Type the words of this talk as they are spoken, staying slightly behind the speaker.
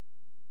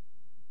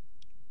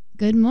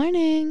Good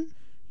morning.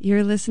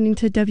 You're listening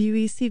to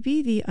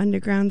WECB, the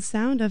underground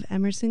sound of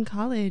Emerson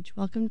College.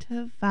 Welcome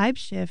to Vibe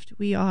Shift.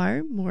 We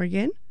are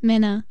Morgan,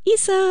 Minna,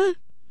 Isa,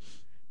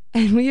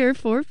 and we are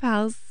four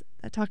pals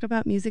that talk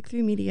about music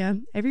through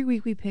media. Every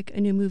week we pick a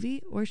new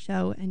movie or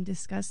show and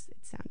discuss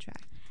its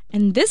soundtrack.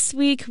 and this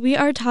week we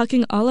are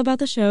talking all about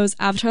the shows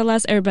Avatar the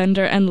Last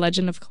Airbender and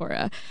Legend of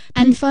Korra.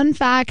 And fun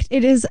fact,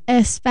 it is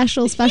a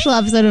special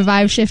episode of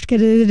Vibe Shift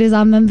because it is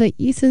our member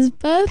Isa's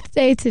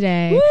birthday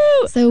today.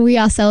 Woo! So we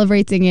are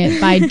celebrating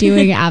it by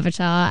doing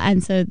Avatar,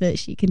 and so that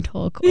she can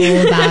talk all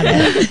about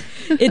it.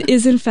 It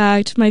is, in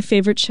fact, my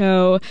favorite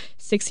show,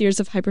 6 years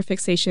of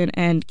hyperfixation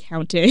and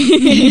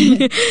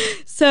counting.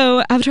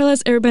 So Avatar the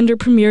Last Airbender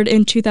premiered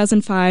in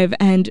 2005,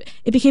 and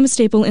it became a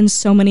staple in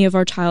so many of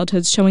our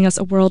childhoods, showing us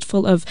a world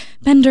full of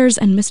benders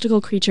and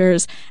mystical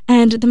creatures.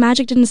 And the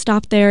magic didn't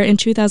stop there. In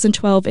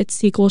 2012, its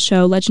sequel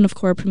show, Legend of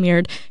Korra,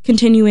 premiered,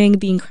 continuing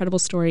the incredible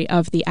story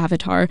of the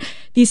Avatar.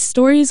 These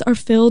stories are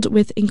filled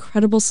with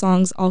incredible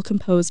songs, all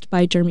composed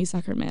by Jermy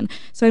Zuckerman.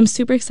 So I'm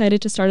super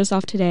excited to start us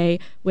off today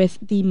with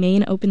the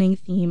main opening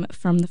theme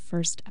from the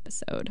first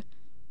episode.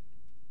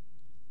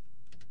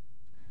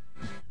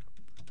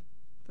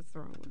 That's the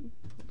wrong one.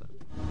 Hold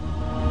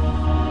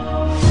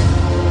on.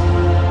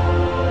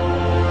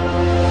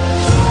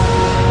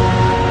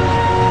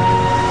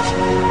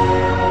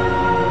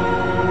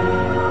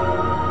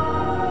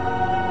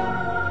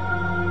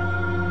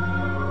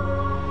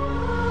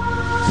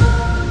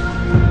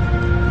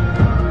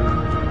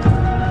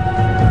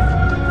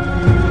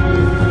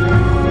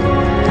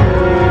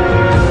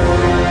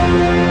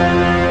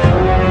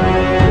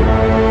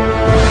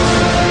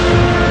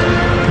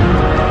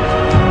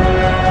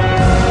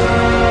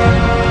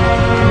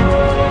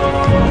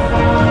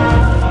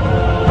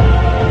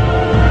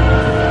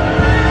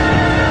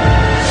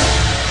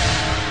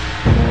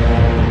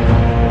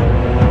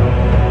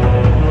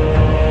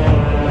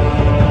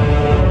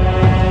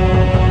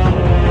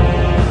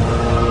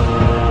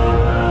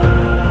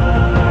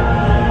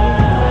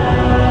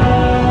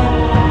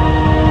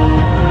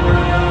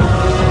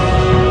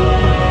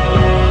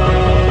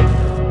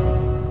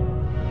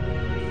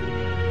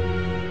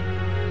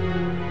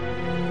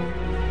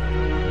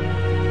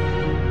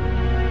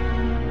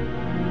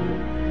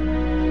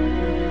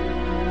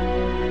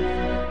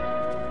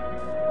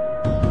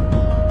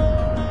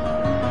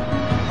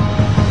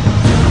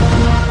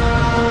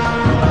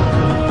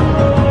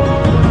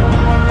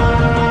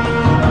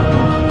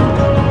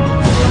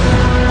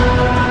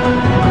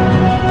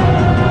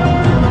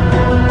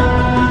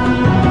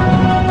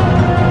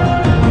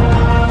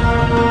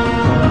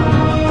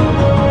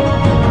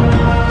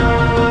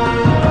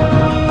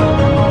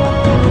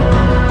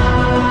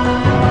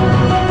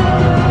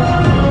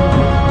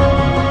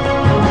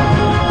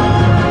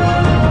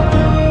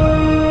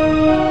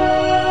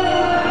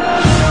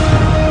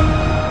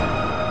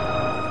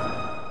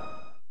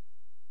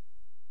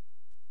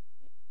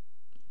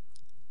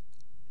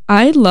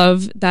 I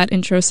love that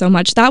intro so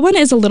much. That one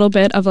is a little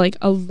bit of like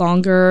a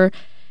longer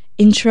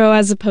intro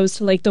as opposed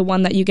to like the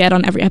one that you get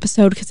on every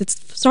episode, because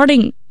it's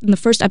starting in the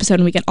first episode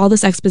and we get all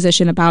this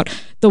exposition about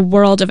the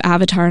world of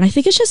Avatar, and I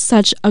think it's just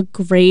such a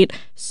great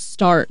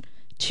start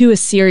to a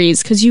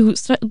series because you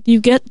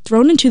get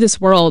thrown into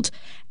this world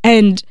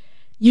and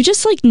you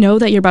just like know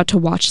that you're about to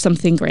watch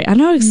something great. I don't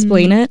know how to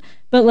explain it,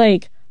 but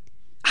like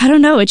I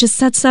don't know, it just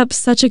sets up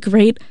such a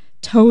great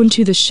tone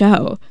to the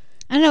show.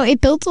 I don't know,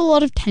 it builds a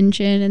lot of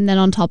tension, and then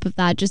on top of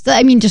that, just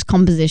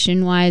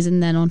composition wise,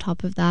 and then on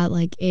top of that,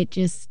 like it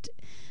just,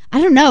 I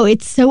don't know,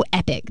 it's so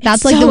epic.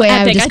 That's like so the way epic.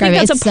 I would describe I think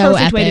it. that's It's a so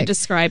perfect epic way to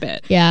describe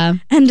it. Yeah.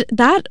 And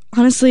that,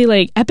 honestly,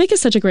 like, epic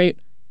is such a great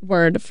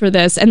word for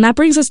this. And that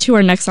brings us to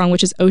our next song,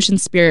 which is Ocean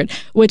Spirit,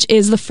 which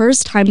is the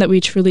first time that we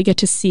truly get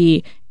to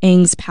see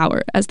Aang's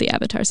power as the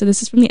Avatar. So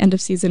this is from the end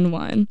of season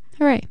 1.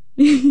 Hooray.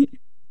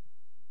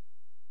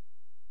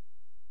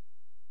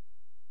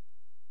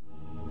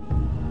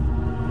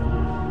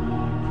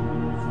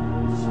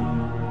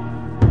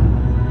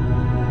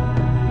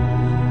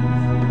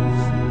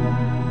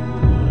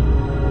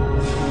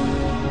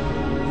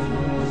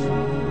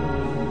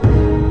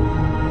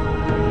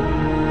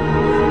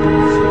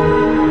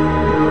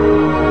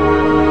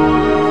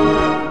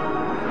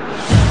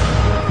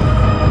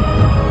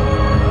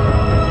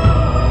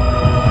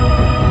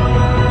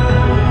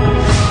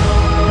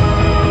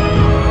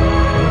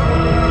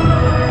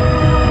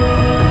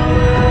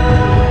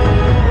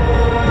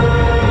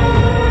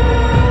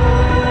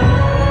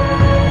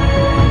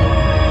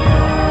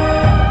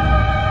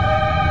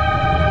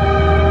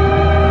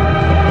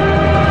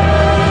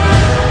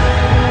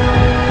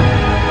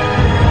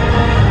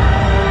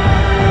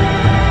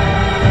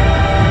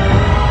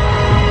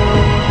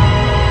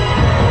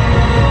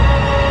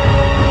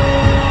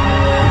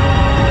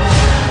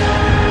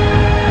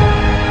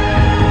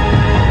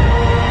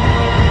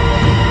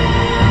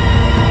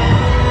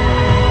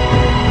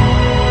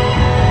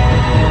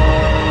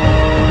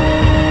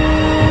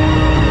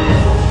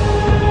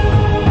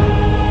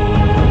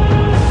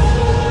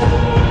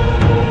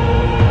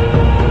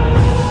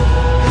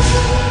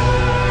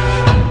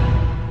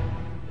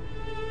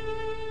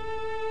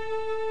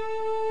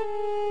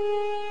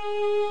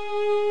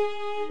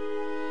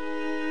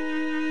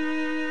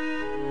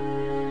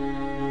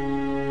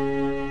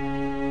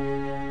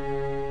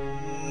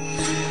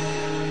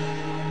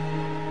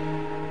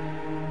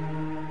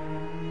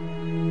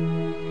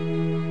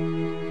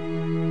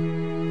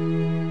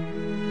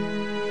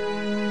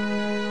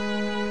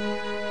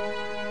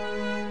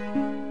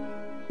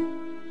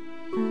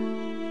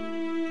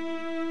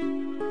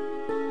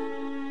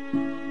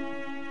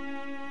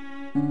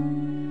 So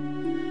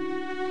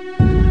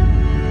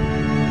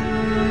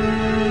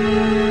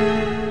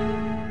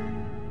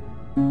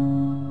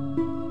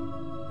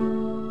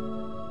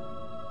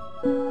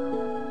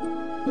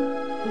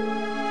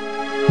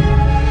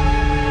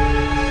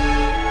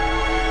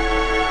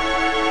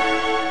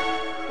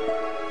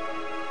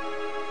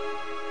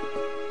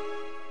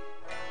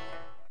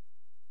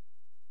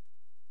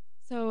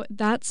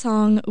that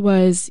song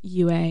was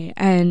UA,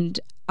 and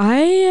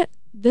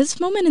this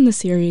moment in the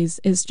series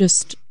is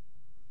just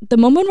the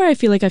moment where I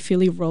feel like I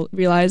fully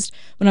realized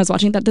when I was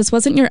watching that this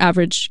wasn't your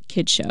average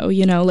kid show,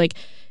 you know, like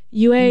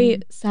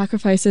UA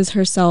sacrifices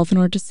herself in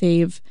order to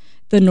save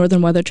the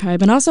Northern Weather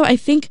Tribe. And also I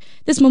think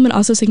this moment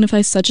also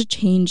signifies such a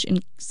change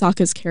in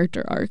Sokka's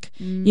character arc,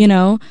 you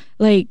know,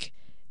 like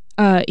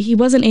he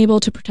wasn't able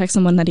to protect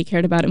someone that he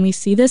cared about, and we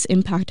see this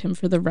impact him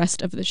for the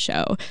rest of the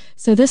show.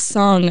 So this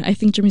song, I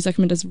think Jermy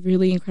Zuckerman does a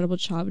really incredible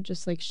job of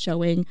just like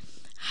showing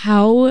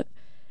how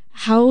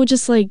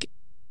just like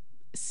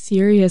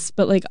serious,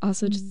 but like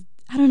also just,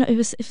 I don't know, it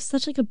was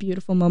such like a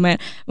beautiful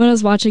moment. When I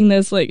was watching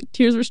this, like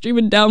tears were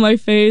streaming down my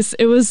face.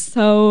 It was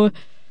so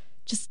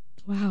just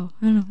wow,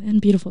 I don't know,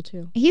 and beautiful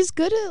too. He's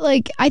good at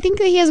like, I think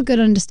that he has a good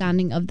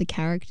understanding of the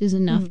characters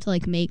enough to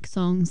like make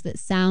songs that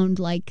sound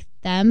like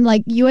them.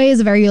 Like UA is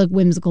a very like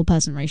whimsical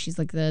person, right? She's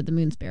like the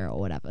moon spirit or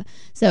whatever.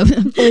 So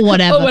or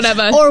whatever.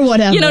 Or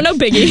whatever. You know, no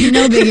biggie.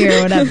 No biggie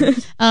or whatever.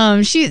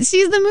 She's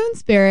the moon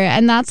spirit,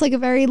 and that's like a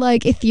very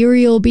like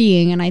ethereal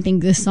being, and I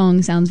think this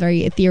song sounds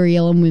very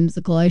ethereal and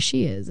whimsical as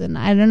she is. And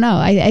I don't know.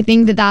 I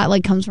think that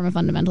like comes from a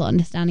fundamental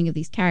understanding of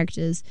these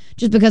characters,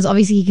 just because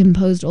obviously he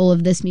composed all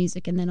of this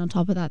music, and then on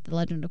top of that the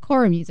Legend of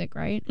Korra music,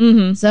 right?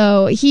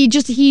 So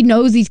he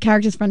knows these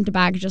characters front to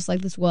back, just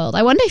like this world.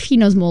 I wonder if he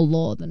knows more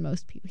lore than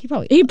most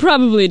people. He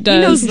probably does.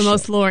 He knows the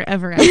most lore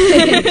ever.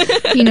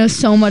 He knows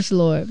so much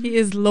lore. He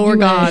is lore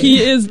god.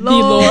 He is the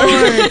lore.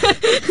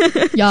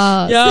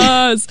 Yes.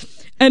 Yes.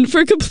 And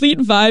for a complete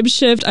vibe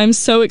shift, I'm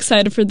so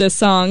excited for this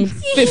song.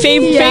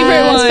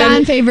 Favorite one.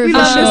 Fan favorite We for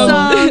love sure.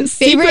 this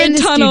song. Favorite in Secret the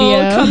Tunnel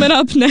studio. coming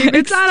up next.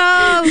 Secret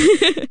tunnel.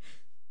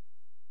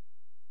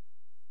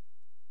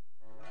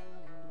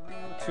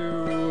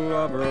 Two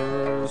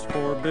lovers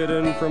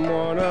forbidden from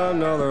one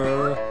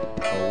another.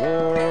 A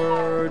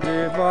war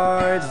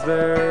divides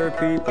their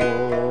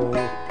people,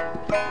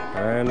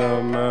 and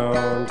a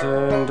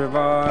mountain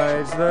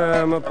divides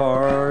them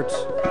apart.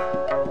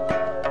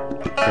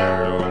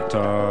 Built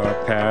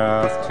a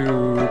path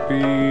to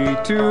be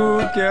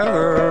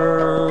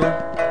together.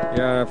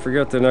 Yeah, I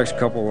forget the next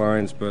couple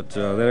lines, but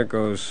then it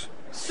goes.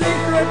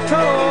 Secret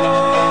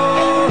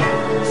tunnel,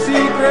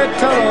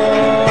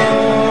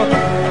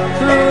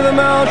 through the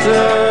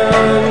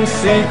mountain.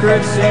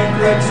 Secret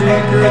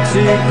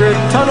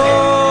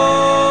tunnel.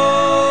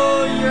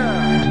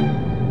 Yeah.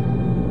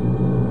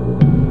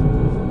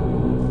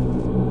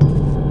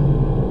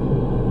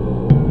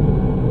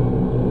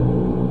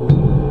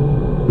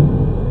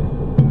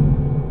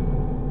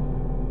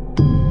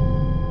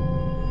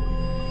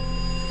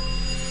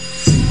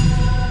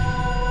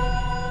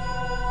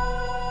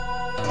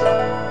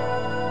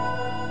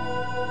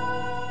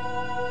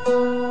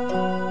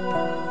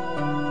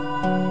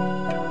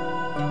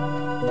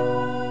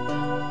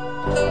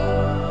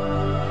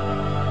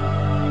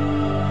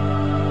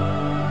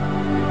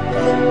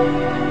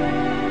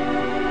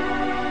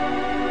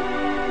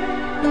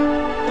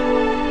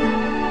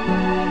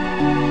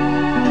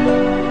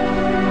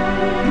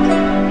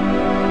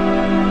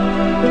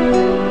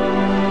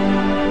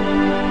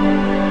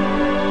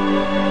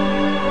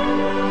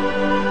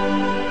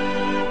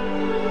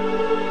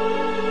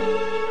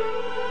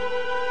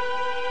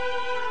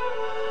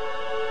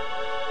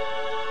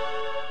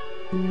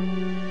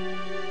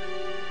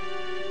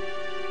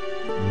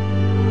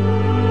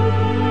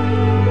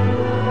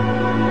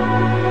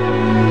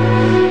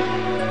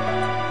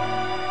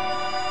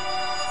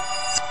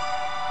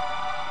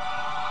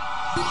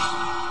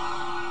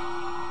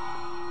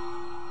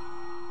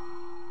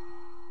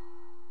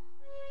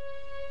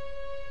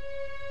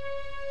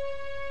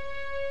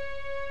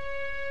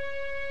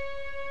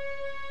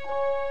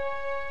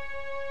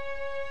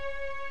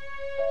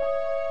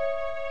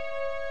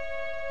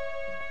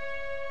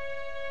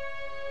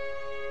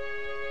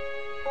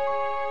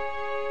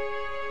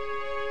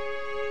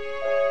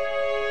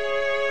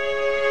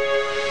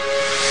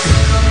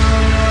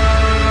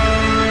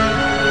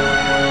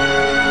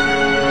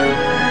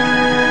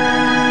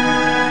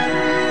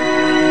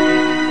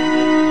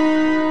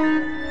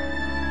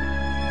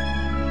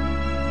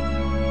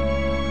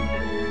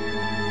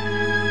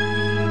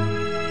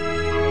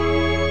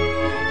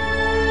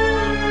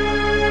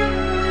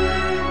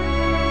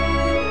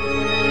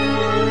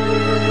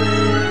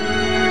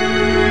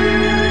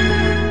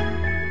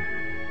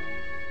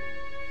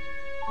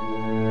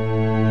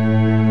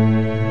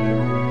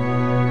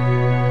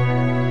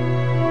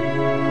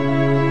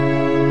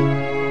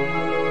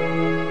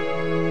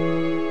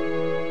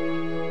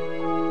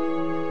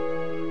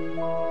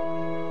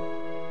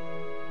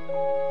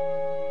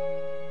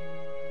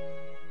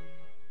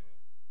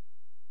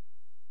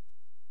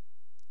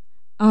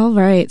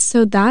 right,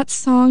 so that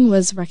song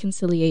was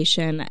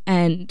Reconciliation,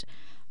 and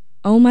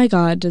oh my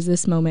god, does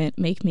this moment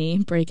make me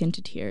break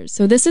into tears.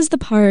 So this is the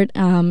part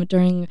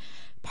during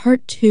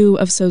part 2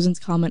 of Sozin's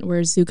comment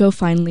where Zuko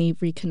finally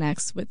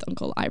reconnects with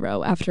Uncle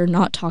Iroh after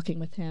not talking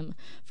with him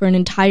for an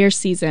entire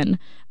season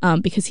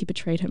because he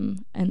betrayed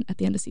him at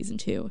the end of season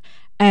 2.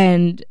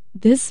 And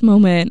this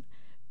moment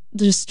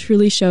just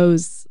truly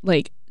shows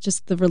like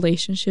just the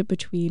relationship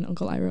between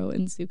Uncle Iroh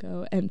and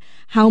Zuko and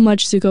how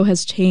much Zuko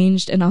has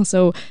changed, and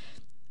also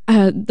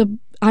the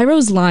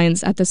Iroh's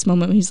lines at this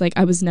moment when he's like,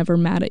 I was never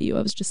mad at you,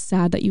 I was just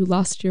sad that you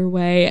lost your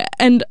way.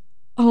 And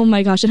oh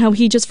my gosh, and how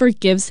he just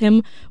forgives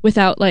him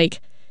without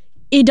like,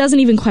 he doesn't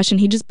even question,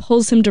 he just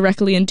pulls him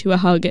directly into a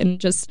hug and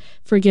just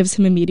forgives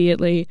him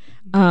immediately.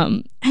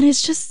 And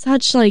it's just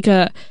such like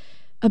a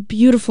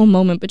beautiful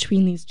moment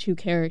between these two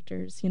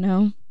characters, you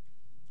know?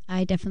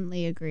 I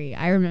definitely agree.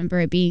 I remember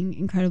it being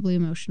incredibly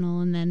emotional,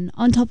 and then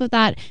on top of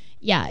that,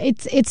 yeah,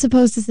 it's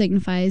supposed to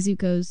signify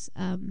Zuko's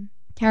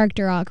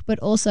character arc, but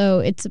also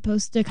it's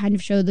supposed to kind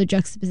of show the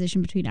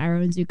juxtaposition between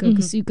Iroh and Zuko,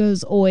 because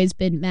Zuko's always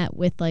been met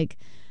with like,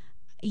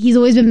 he's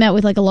always been met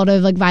with like a lot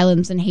of like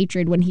violence and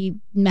hatred when he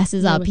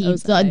messes up.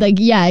 He's like,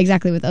 yeah,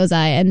 exactly, with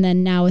Ozai, and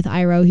then now with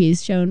Iroh,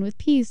 he's shown with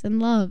peace and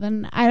love.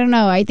 And I don't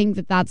know, I think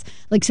that that's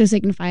like so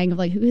signifying of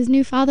like who his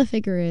new father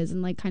figure is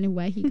and like kind of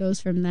where he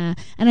goes from there.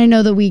 And I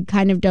know that we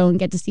kind of don't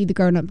get to see the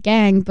grown up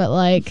gang, but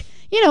like,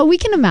 you know, we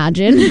can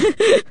imagine.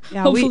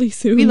 Yeah, hopefully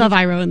soon. We love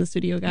Iroh in the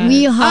studio, guys.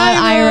 We love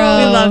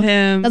Iroh. We love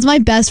him. That's my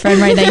best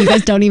friend right there. You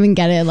guys don't even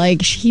get it.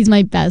 Like, he's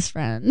my best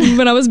friend.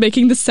 When I was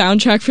making the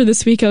soundtrack for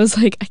this week, I was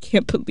like, I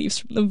can't put Leaves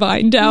from the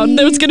Vine down.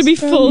 There's going to be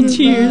full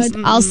tears.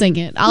 I'll sing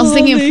it. I'll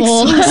sing it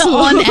full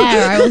on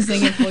air. I will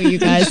sing it for you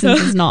guys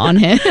since it's not on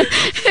here.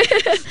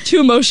 Too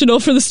emotional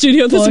for the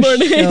studio this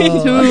morning.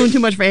 Sure. Too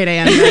much for 8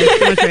 a.m. guys.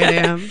 Too much for 8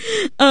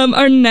 a.m.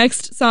 Our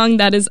next song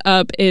that is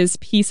up is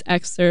Peace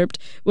Excerpt,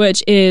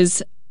 which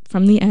is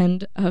from the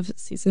end of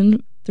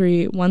season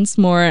 3 once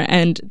more,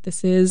 and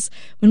this is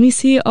when we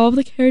see all of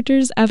the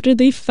characters after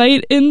they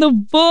fight in the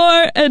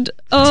war, and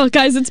oh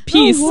guys, it's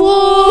peace. War.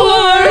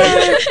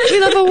 We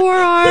love a war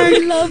arc.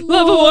 We love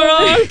A war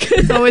arc.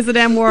 It's always the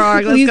damn war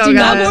arc. Let's Please go, do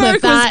not guys.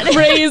 clip that. Was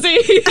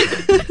crazy.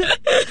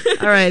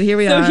 All right, here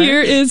we So are.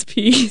 here is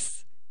Peace.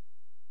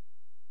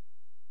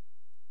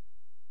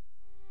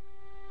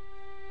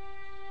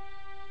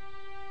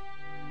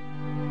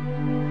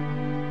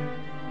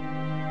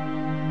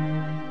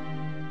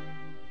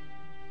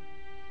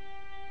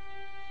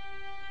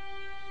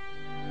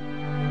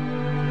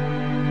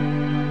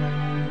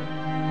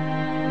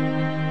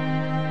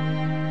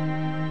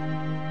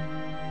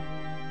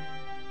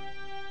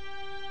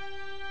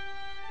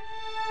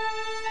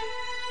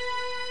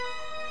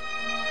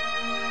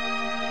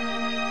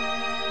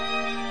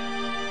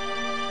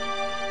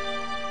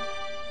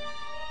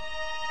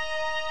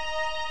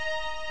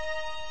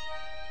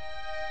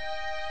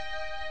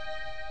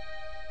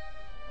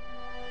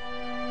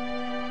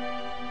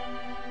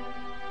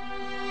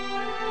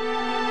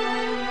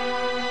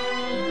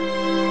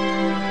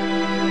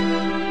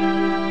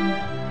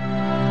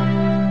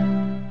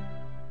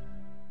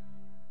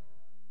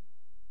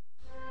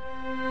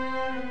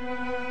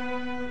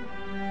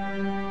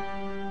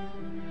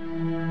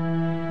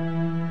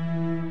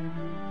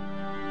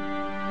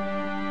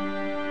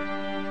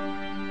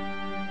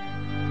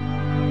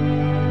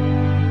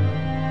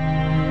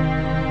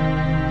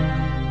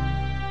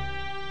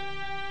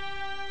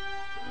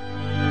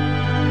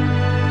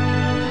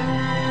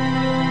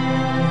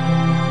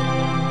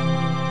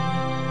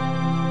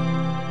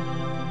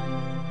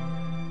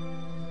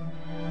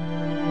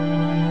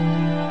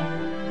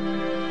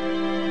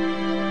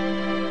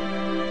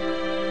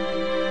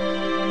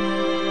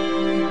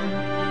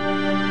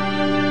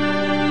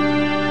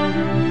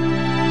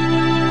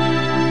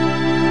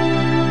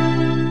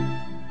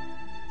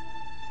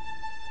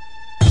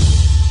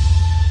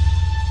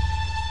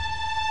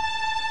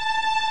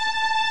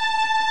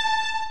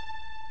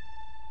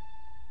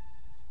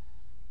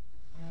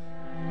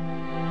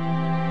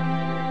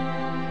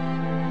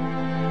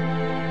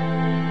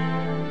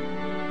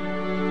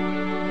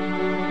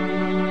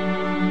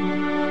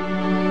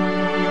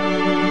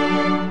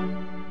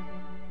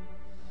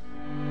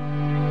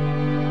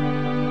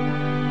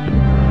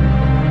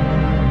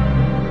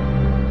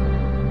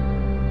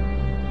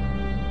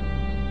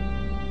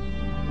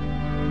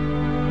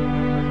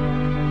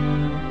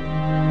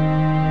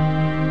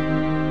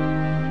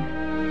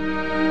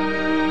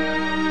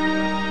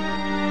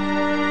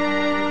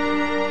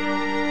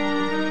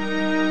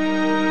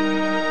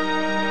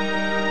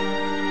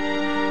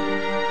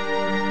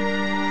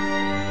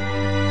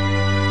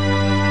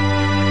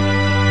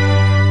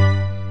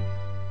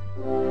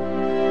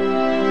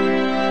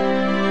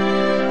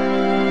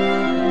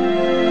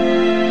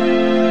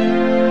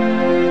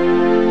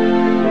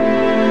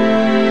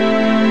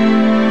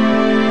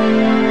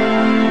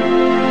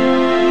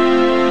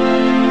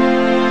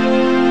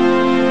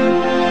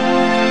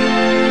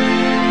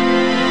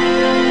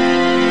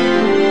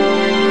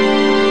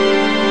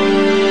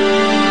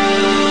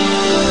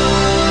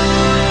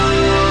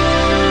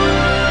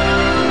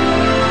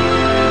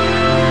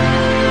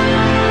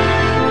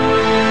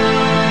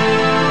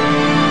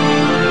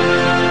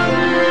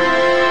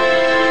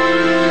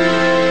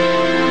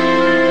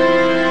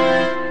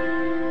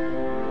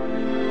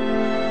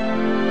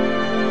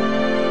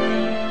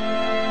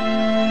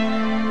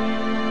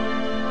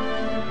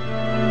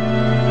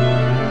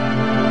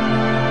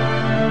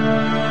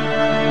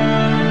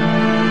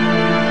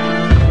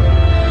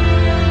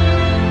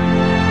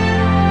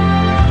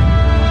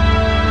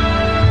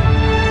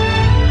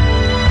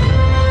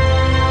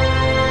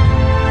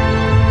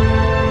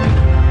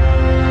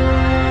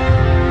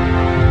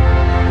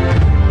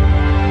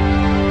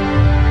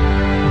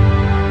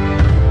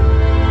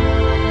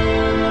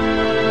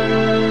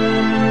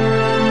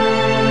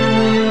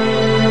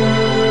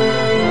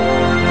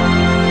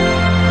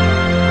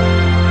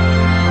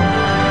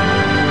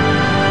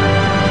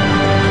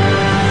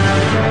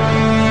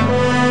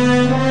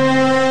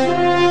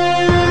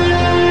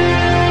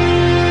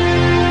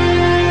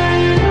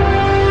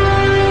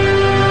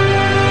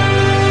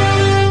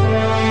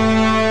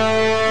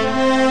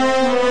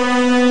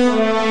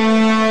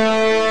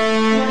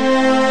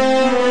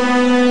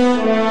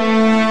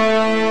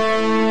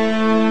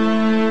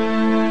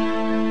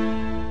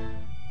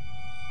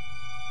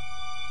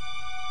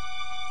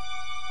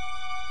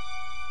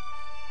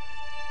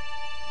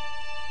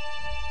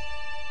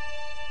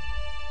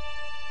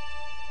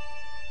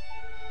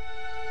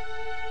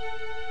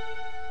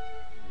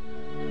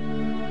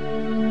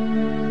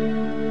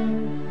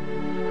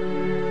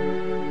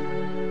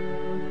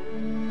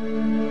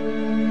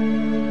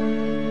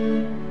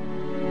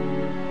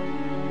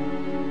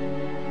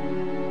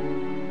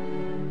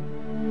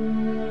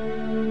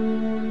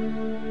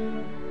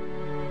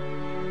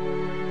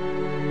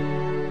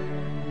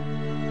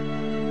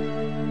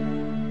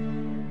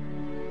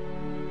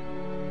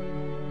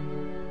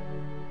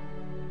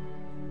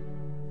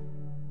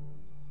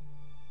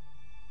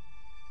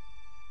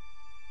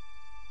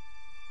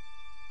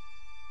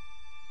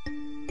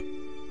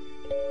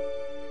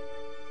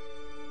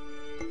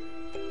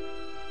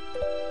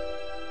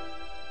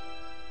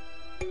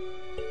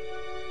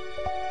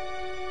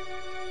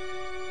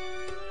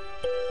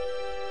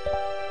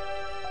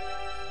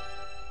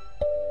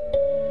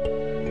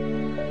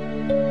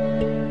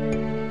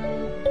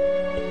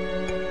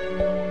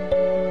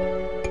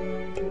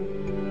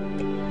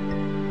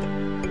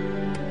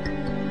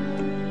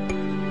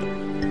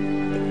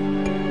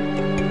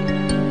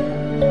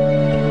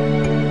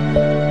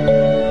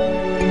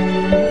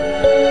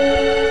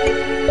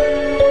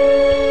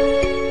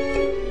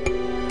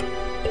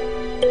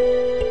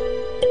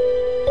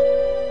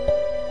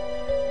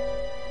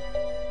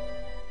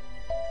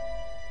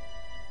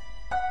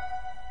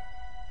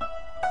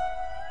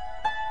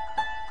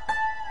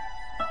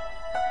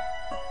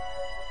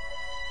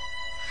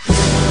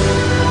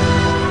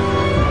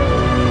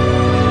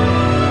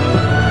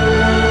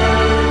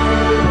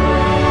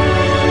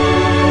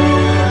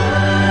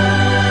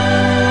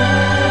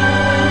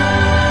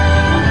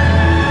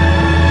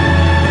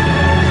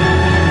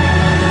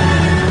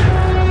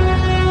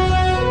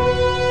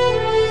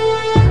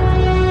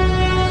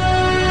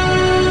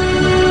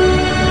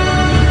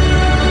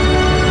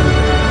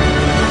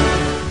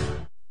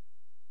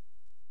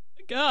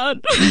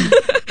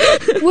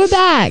 We're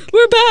back.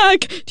 We're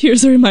back.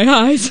 Tears are in my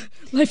eyes.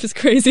 Life is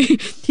crazy.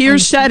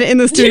 Tears shed in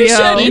the studio. Tears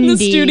shed in the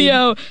Indeed.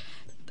 studio.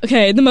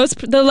 Okay,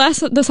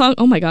 the song,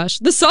 oh my gosh,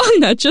 the song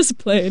that just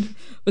played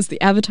was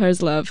the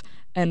Avatar's Love.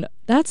 And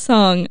that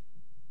song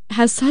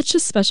has such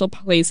a special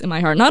place in my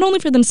heart, not only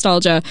for the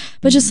nostalgia,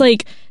 but just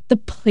like the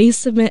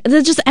place of it,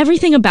 just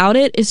everything about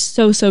it is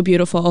so, so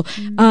beautiful.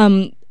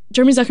 Jermy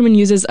Zuckerman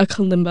uses a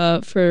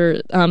kalimba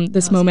for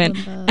this moment,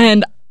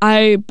 and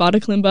I bought a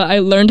kalimba. I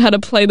learned how to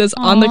play this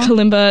on the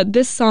kalimba.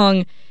 This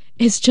song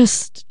is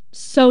just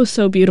so,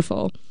 so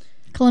beautiful.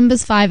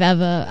 Kalimba's 5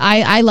 ever.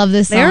 I love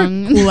this They're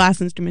song. cool ass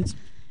instruments.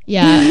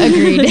 Yeah,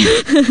 agreed.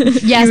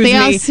 Yes, they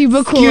are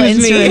super cool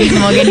instruments,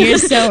 Morgan. You're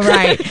so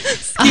right.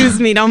 Excuse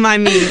me, don't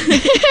mind me.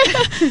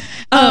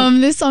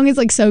 This song is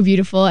like so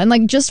beautiful, and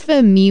like just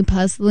for me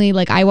personally,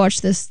 like I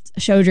watched this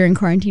show during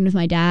quarantine with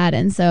my dad,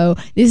 and so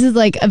this is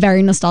like a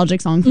very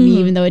nostalgic song for me,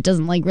 even though it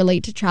doesn't like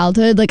relate to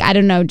childhood. Like I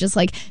don't know, just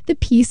like the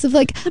piece of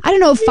like I don't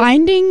know,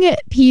 finding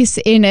peace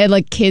in a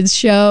like kids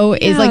show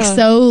is like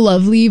so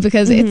lovely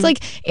because it's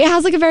like it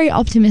has like a very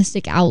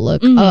optimistic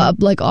outlook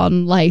like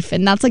on life,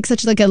 and that's like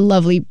such like a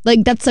lovely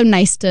like that's so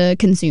nice to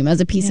consume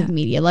as a piece of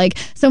media. Like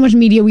so much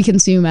media we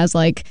consume as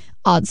like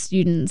art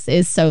students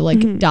is so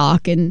like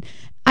dark, and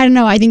I don't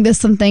know, I think there's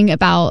something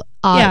about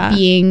art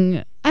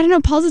being I don't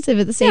know, positive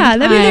at the same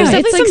time. Yeah, there's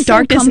definitely it's, like, some so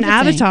darkness in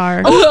comforting.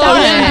 Avatar.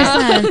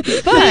 Oh,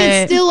 1,000%. But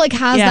it still like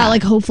has that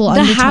like hopeful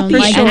undertone. happy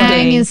Like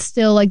ending. Aang is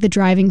still like the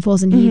driving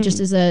force, and he just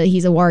is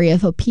he's a warrior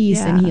for peace,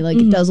 and he like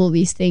does all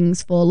these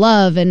things for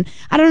love, and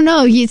I don't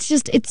know,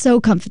 it's so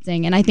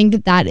comforting, and I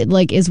think that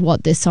like is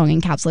what this song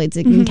encapsulates.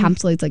 It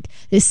encapsulates like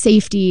this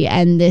safety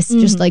and this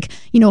just like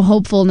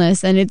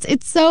hopefulness, and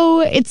it's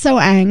so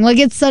Aang.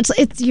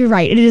 Like you're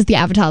right. It is the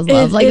Avatar's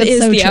love. Like it it's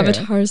is so the true.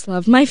 Avatar's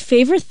love. My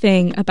favorite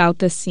thing about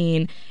this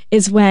scene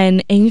is when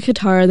Aang and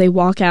Katara, they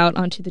walk out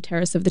onto the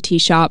terrace of the tea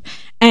shop,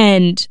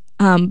 and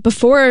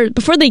before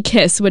they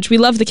kiss, which we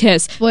love the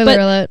kiss. Spoiler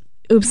alert.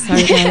 Oops,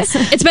 sorry guys.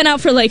 It's been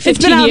out for like 15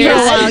 It's been out years.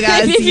 for a while,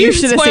 guys. You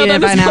should have seen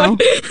it by now.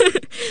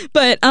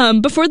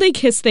 But before they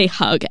kiss, they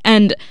hug,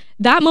 and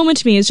that moment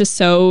to me is just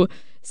so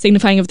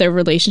signifying of their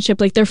relationship.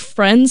 Like they're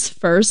friends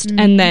first,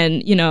 and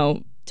then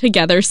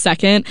together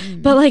second.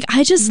 But like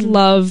I just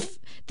love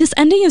this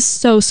ending is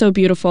so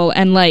beautiful,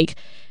 and like.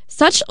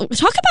 Talk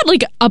about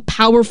like a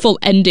powerful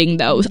ending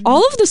though.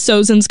 All of the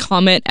Sozin's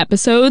Comet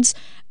episodes,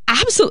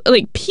 absolutely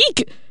like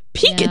peak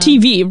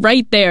TV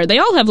right there. They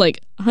all have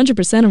like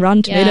 100% of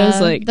Rotten Tomatoes.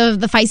 Like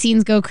the fight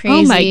scenes go crazy.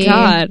 oh my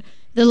god,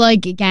 the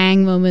like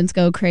gang moments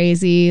go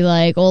crazy.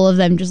 Like all of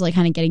them just like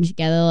kind of getting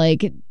together.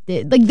 Like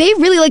they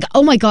really like.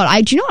 Oh my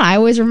god, do you know what I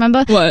always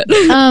remember? what?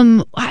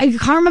 I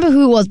can't remember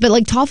who it was, but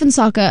like Toph and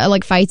Sokka are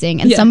like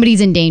fighting, and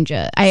somebody's in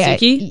danger.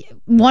 Suki?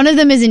 One of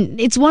them is in.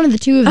 It's one of the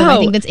two of them. I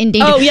think that's in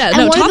danger. Oh yeah, and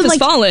no, one of Toph them, has like,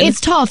 fallen.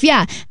 It's Toph,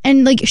 yeah,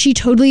 and like she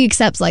totally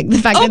accepts like the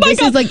fact that this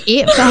is like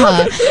it for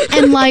her,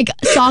 and like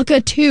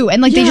Sokka too,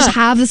 and like they just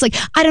have this like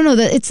I don't know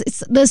that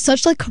it's there's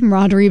such like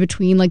camaraderie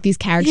between like these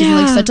characters, and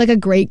like such like a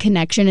great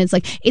connection. It's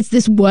like it's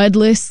this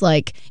wordless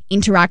like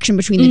interaction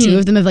between the two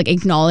of them of like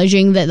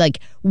acknowledging that like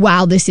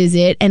wow this is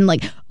it, and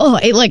like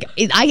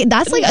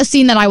that's like a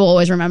scene that I will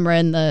always remember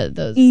in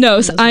those.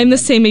 No, I'm the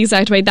same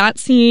exact way. That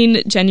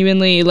scene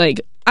genuinely like.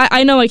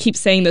 I know I keep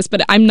saying this,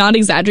 but I'm not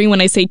exaggerating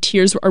when I say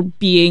tears are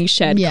being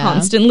shed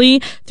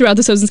constantly throughout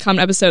the Sozin's Comet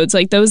episodes.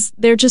 Like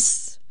they're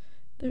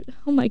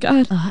oh my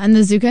god. And the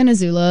Zuko and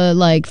Azula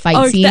like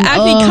fight scene. The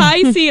Acme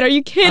Kai scene, are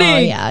you kidding? Oh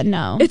yeah,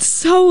 no. It's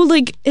so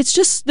like it's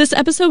just this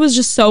episode was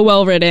just so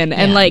well written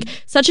and like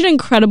such an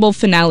incredible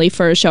finale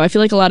for a show. I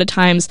feel like a lot of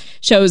times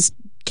shows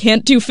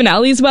can't do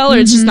finales well, or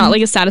it's just not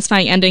like a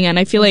satisfying ending, and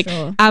I feel like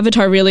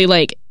Avatar really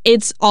like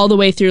it's all the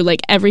way through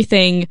like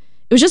everything.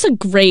 It was just a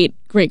great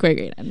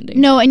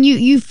ending. No, and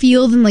you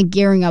feel them like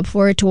gearing up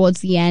for it towards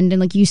the end, and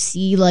like you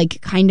see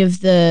like kind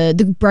of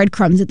the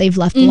breadcrumbs that they've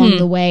left along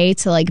the way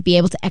to like be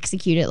able to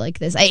execute it like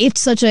this.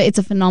 It's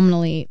a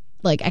phenomenally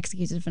like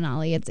executed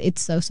finale.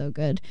 It's so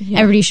good. Yeah.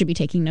 Everybody should be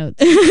taking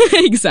notes.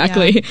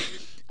 Exactly.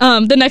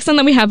 Yeah. The next song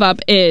that we have up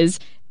is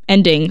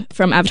Ending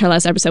from Avatar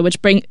Last Episode,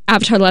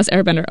 Avatar The Last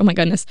Airbender. Oh my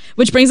goodness.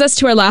 Which brings us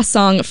to our last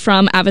song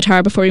from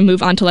Avatar before we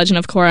move on to Legend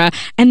of Korra.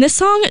 And this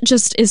song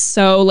just is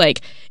so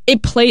like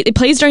it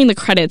plays during the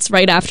credits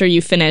right after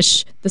you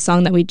finish the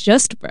song that we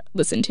just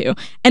listened to.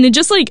 And it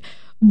just like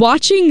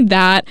watching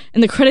that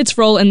and the credits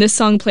roll and this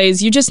song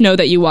plays, you just know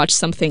that you watched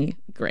something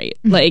great.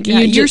 Like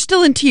you're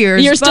still in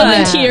tears. You're still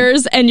in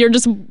tears and you're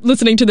just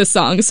listening to this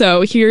song.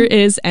 So here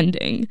is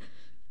Ending.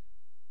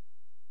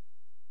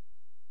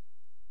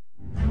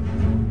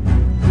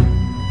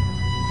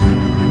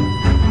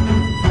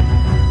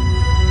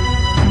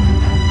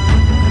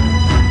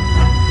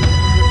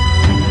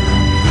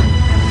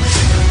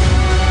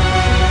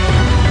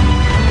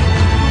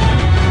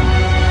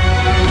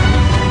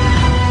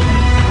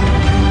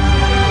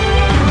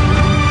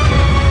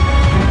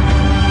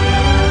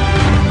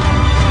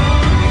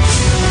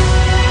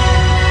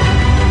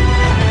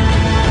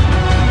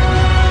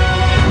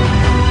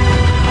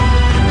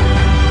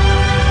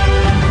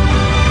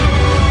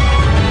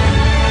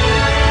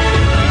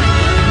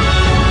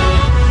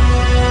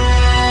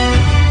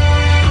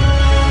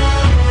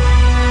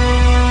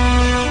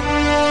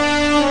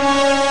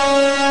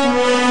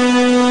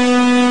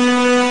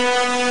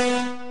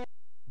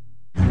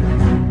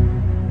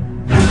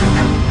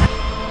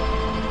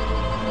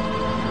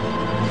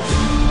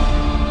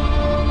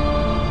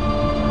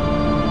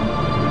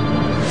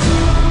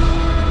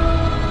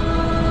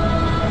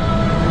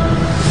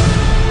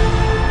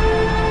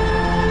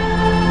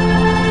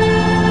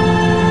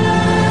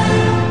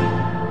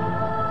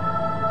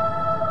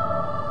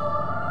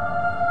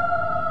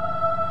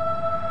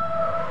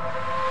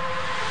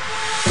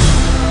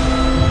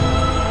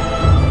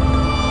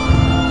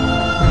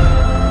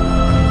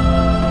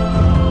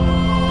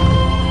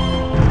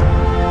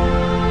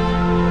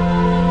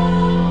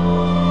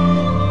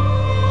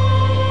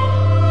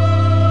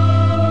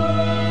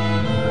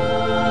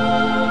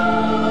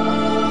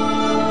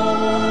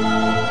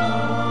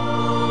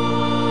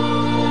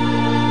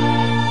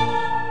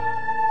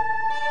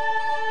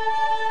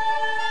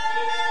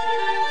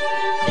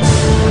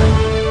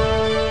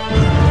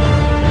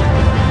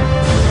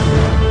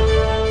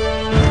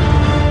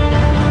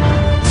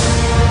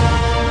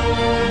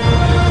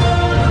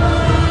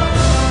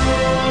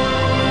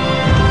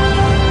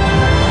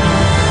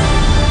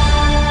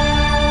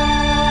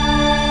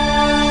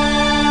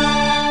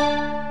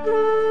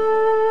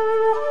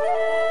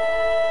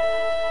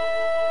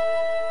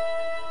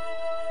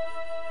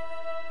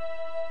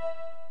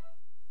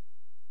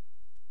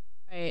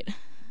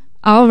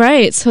 All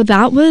right, so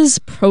that was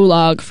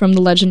Prologue from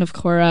The Legend of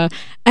Korra,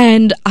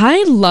 and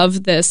I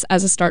love this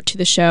as a start to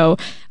the show.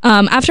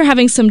 After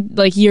having some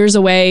years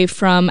away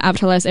from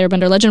Avatar the Last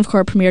Airbender, Legend of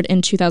Korra premiered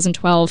in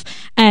 2012,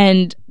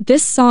 and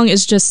this song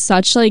is just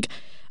such a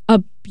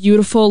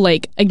beautiful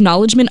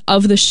acknowledgement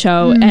of the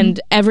show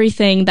and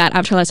everything that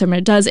Avatar the Last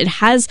Airbender does. It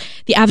has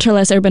the Avatar the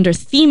Last Airbender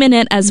theme in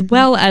it, as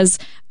well as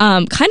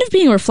kind of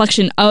being a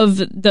reflection of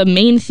the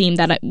main theme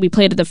that we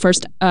played at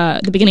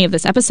the beginning of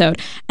this episode.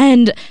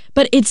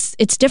 But it's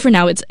different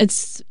now.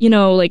 It's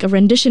a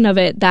rendition of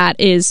it that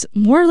is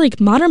more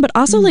modern, but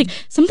also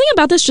something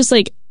about this just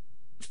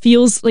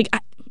feels like.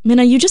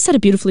 Minna, you just said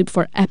it beautifully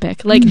before,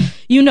 epic.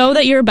 You know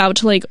that you're about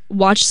to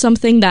watch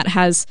something that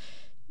has,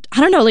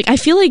 I don't know, I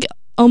feel like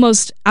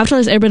almost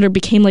Avatar the Last Airbender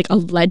became a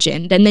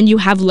legend, and then you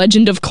have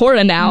Legend of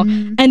Korra now,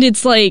 and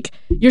it's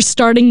you're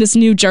starting this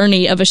new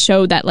journey of a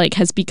show that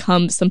has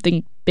become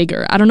something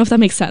bigger. I don't know if that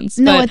makes sense.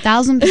 No,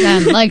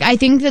 1,000%. I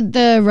think that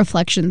the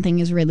reflection thing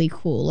is really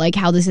cool.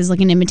 How this is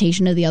an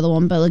imitation of the other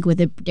one, but with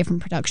a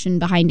different production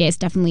behind it. It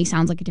definitely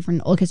sounds like a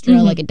different orchestra.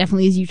 It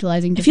definitely is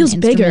utilizing different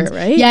instruments. It feels bigger,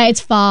 right? Yeah,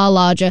 it's far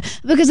larger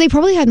because they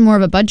probably had more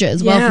of a budget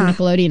as well from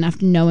Nickelodeon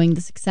after knowing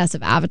the success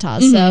of Avatar.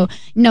 So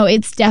no,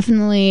 it's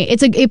definitely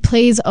it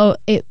plays.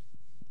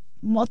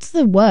 What's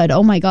the word?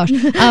 Oh my gosh.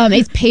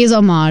 It pays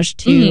homage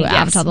to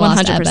Avatar the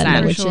Last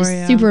Airbender, which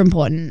is super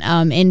important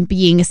in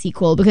being a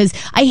sequel, because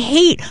I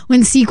hate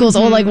when sequels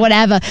or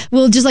whatever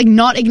will just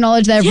not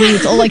acknowledge their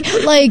roots or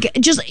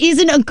just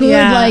isn't a good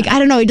I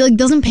don't know, it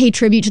doesn't pay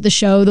tribute to the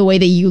show the way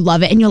that you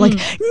love it, and you're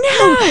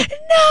no,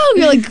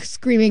 you're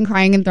screaming,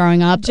 crying, and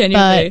throwing up.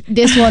 Genuinely. But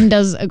this one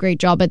does a great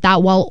job at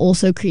that, while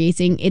also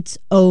creating its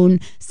own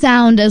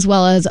sound as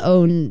well as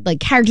own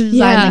character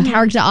design and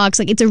character arcs.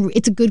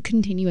 It's a good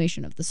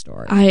continuation of the story.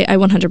 I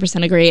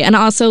 100% agree. And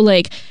also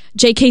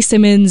J.K.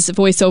 Simmons'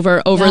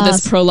 voiceover over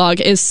this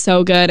prologue is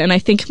so good. And I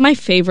think my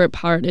favorite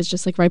part is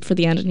just right for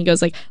the end. And he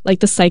goes like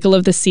the cycle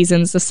of the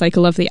seasons, the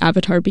cycle of the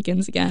Avatar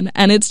begins again.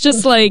 And it's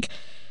just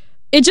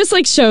it just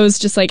shows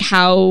just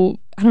how,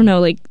 I don't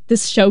know,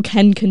 this show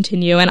can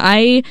continue. And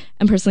I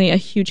am personally a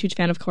huge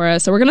fan of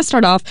Korra. So we're going to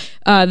start off,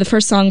 the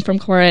first song from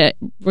Korra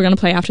we're going to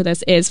play after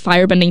this is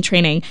Firebending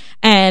Training.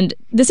 And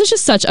this is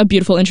just such a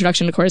beautiful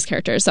introduction to Korra's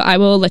character. So I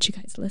will let you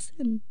guys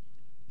listen.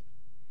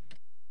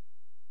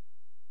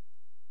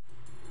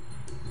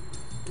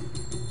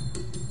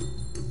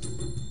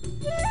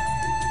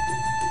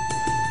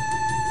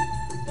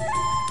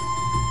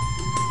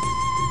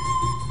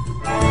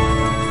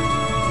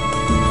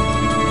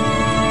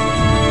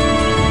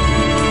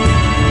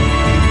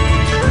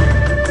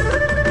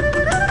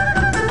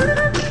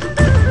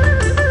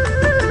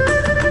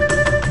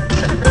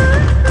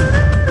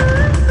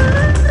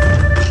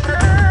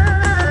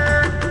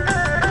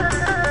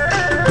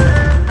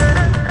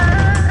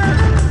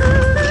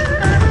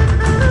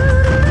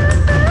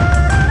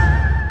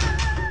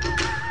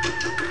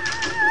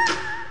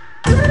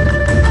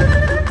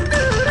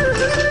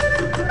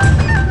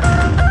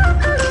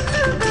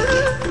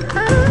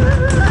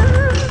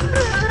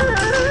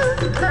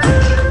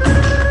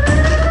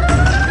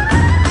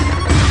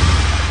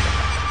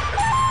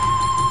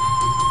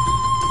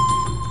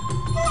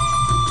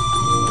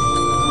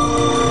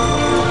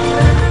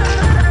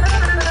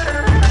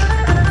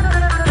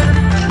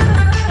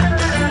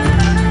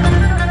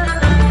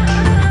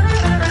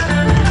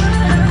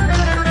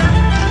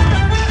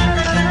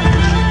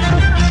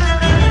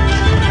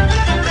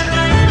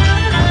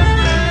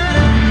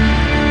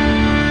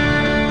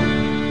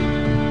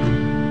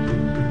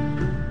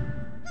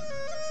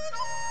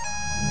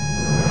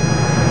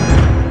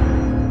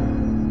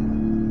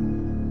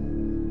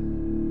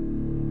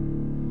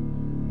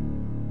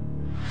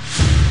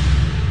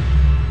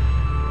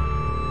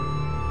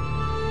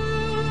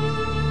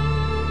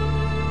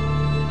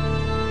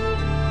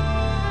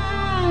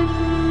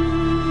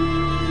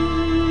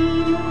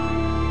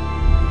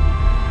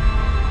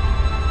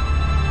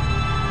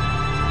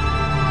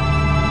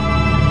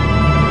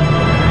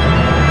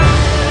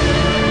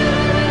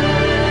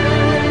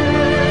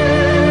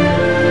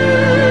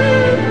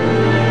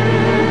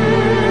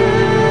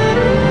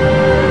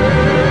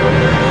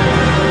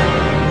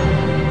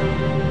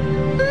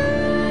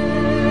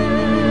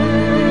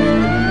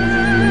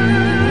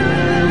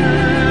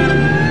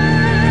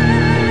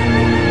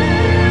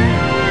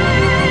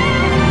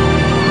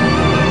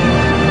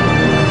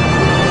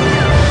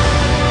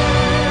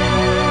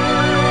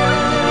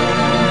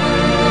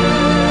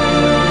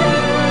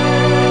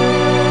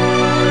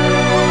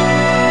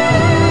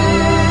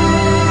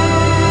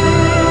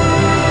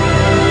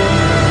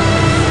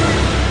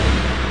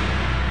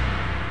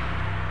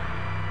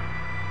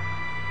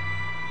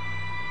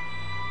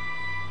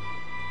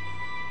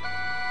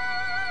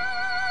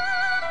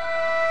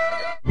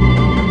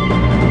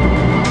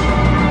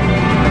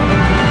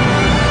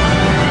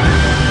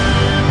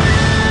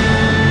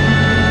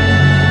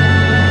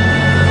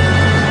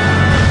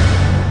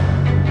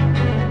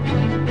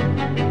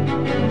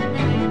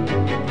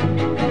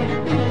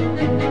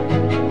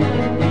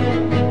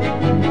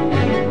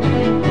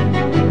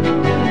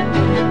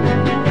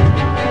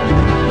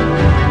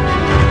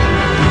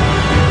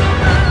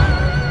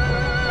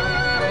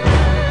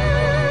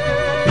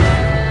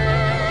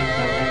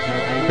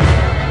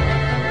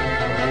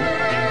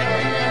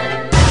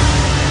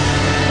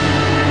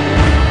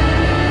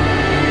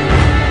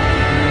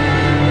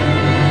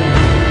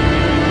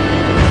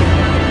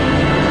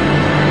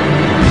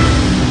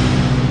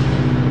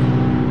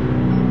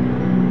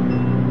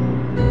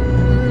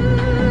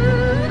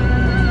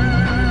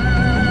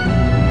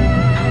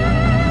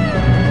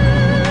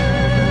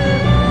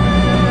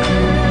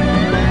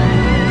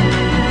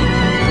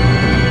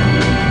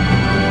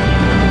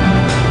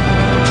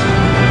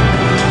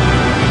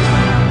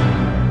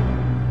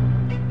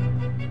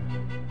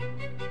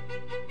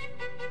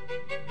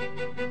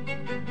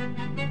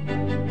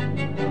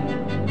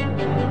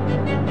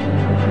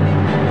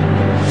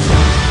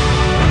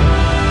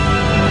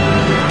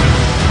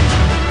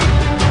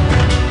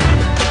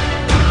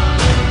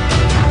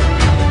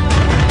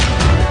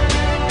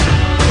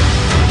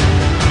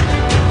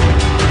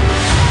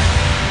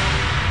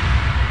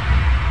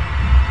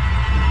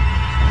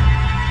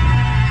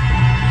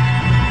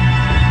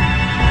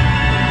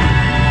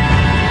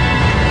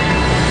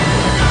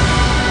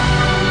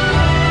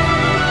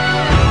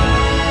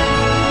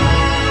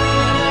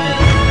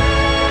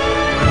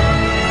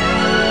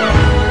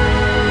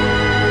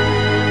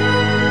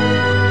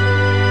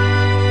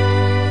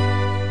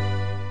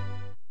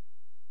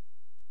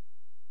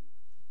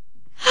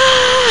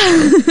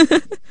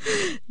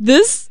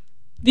 these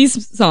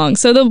songs.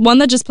 So the one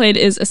that just played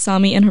is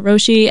Asami and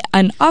Hiroshi,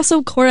 and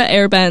also Korra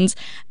Airbends.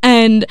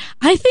 And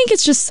I think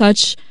it's just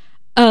such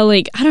a,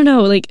 like, I don't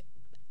know, like,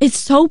 it's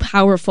so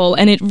powerful,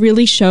 and it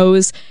really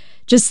shows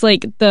just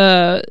like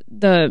the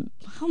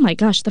oh my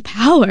gosh, the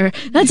power.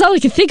 That's all I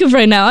can think of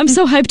right now. I'm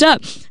so hyped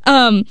up.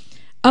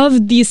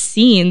 Of these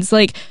scenes,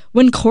 like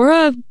when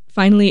Korra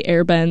finally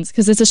airbends,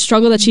 because it's a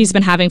struggle that she's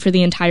been having for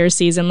the entire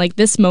season. Like,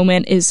 this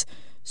moment is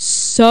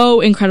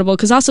so incredible,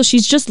 because also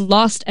she's just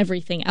lost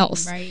everything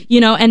else, right? You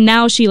know, and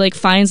now she like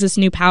finds this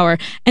new power,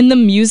 and the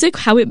music,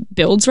 how it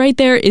builds right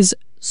there, is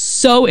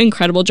so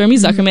incredible. Jermy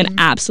Zuckerman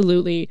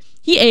absolutely,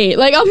 he ate.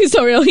 Like, I'll be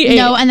so real, he ate.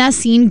 No, and that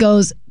scene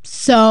goes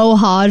so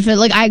hard for,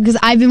 like, because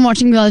I've been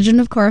watching The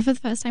Legend of Korra for the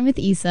first time with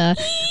Issa,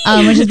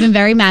 which has been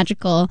very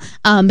magical.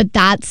 But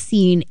that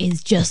scene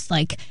is just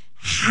like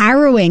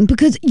harrowing,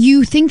 because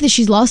you think that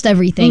she's lost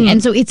everything,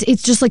 and so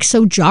it's just like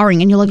so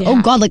jarring, and you're like, oh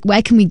god, like,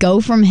 where can we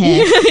go from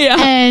here?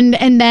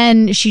 And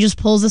then she just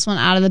pulls this one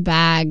out of the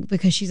bag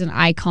because she's an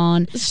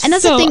icon. And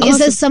that's so the thing, awesome. is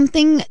there's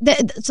something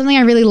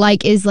I really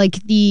like is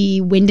like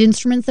the wind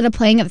instruments that are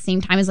playing at the same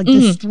time is like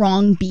the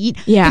strong beat,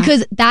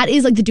 because that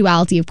is like the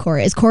duality of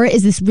Korra. Korra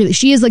is this really,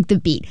 she is like the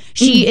beat,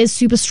 she is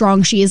super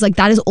strong, she is like,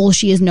 that is all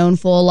she is known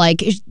for,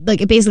 like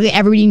basically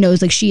everybody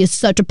knows, like, she is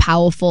such a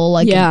powerful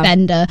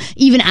bender,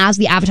 even as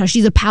the Avatar.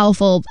 She's a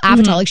powerful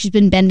Avatar. Like, she's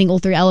been bending all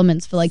three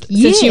elements for like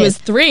years. Since she was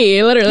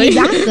 3, literally.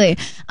 Exactly.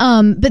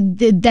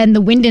 But then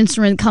the wind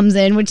instrument comes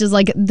in, which is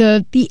like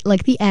the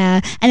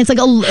air, and it's like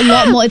a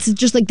lot more. It's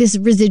just like this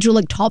residual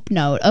like top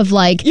note of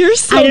like, you're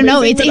so I don't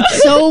know.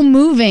 It's so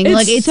moving.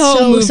 It's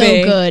so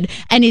moving. good,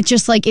 and it's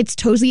just like, it's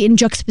totally in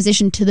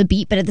juxtaposition to the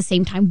beat, but at the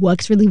same time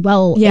works really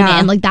well. In it.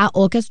 And like that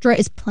orchestra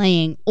is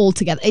playing all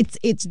together.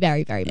 It's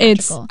very, very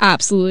magical. It's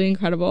absolutely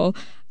incredible.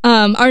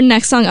 Our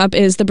next song up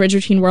is The Bridge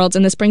Between Worlds,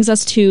 and this brings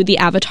us to the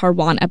Avatar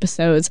 1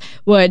 episodes,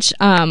 which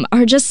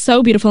are just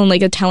so beautiful and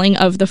like a telling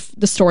of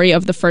the story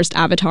of the first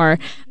Avatar.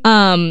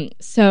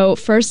 So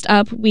first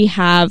up, we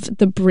have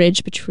The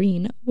Bridge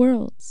Between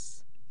Worlds.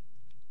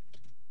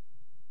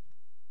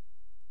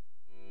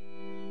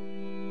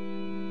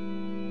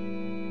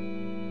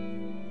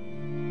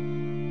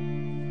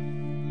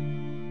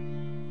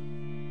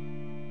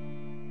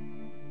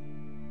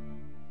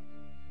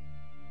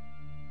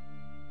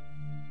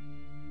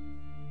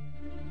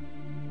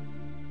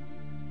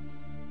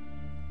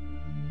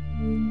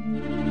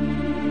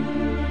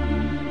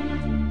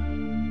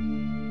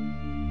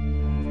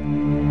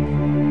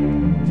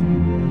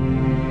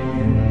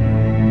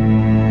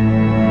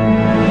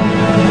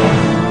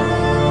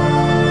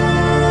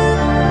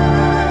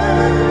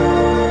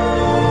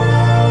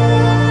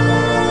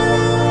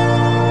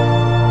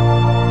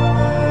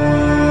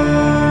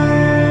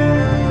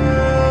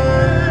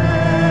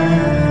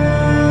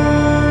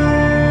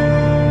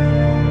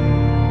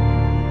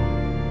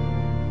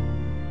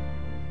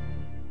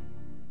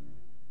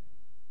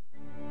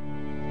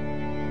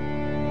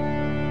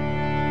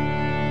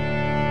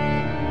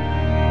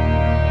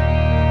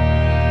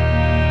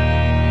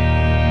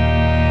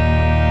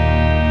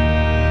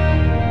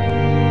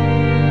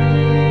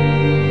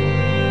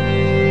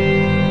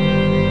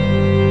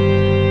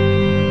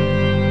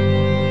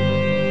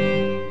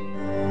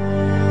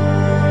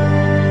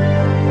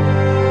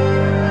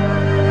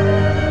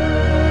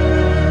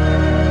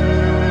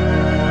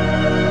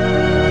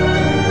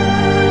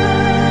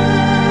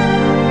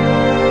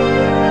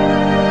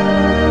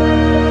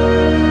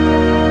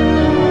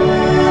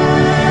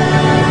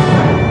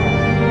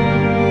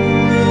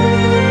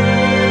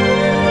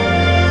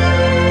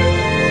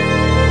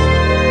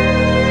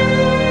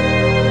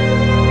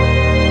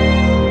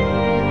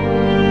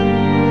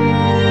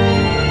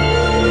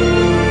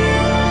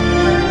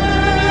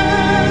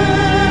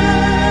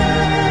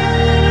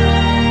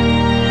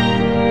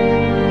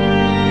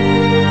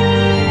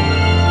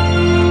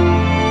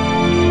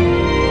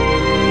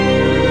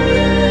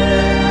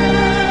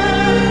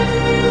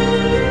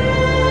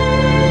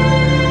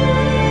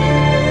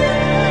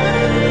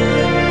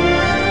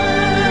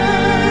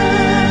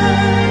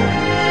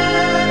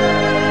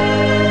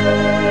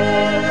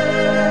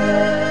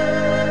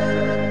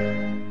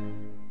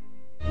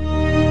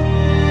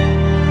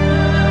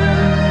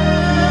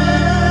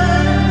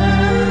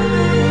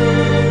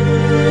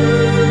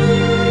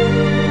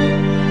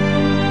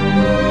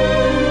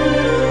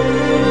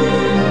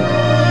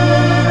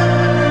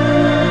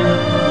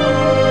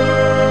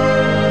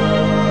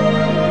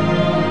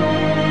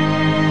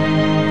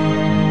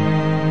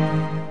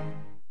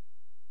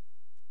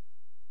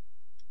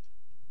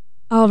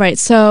 All right,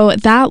 so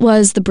that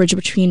was The Bridge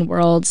Between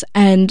Worlds,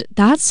 and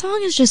that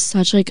song is just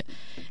such like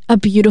a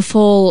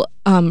beautiful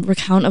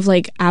recount of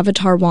like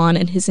Avatar 1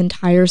 and his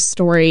entire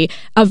story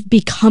of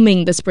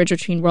becoming this bridge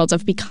between worlds,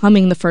 of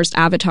becoming the first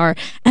Avatar.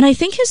 And I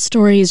think his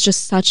story is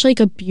just such like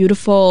a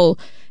beautiful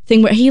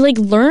thing where he like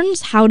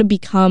learns how to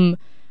become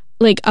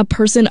like a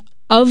person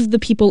of the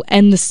people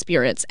and the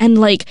spirits. And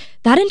like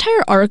that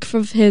entire arc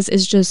of his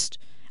is just,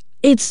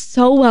 it's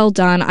so well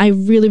done. I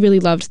really, really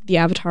loved the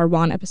Avatar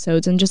 1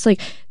 episodes, and just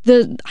like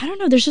I don't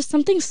know, there's just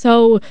something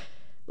so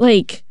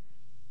like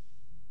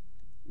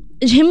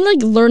him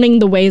like learning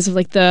the ways of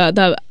like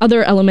the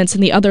other elements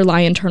and the other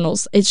lion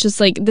turtles. It's just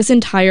like this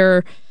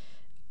entire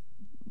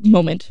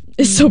moment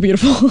is so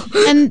beautiful.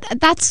 And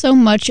that's so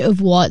much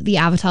of what the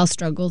Avatar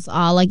struggles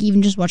are. Like,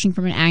 even just watching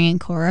from an Aang and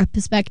Korra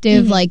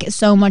perspective, like,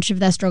 so much of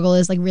their struggle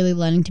is like really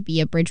learning to be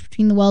a bridge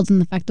between the worlds,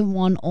 and the fact that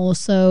one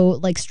also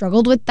like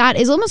struggled with that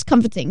is almost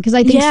comforting, because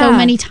I think so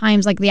many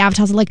times like the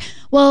Avatars are like,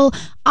 well,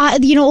 all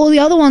the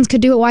other ones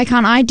could do it, why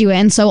can't I do it?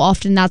 And so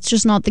often that's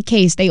just not the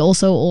case. They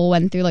also all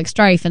went through like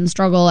strife and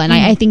struggle, and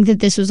I think that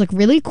this was like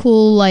really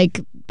cool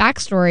like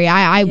backstory.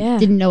 I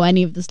didn't know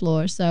any of this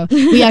lore, so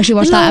we actually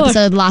watched that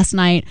episode last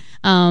night.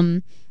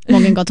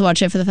 Morgan got to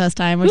watch it for the first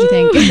time. What do you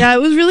think? Yeah, it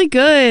was really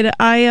good.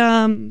 I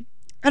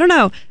don't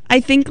know. I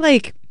think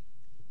like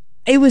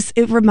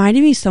it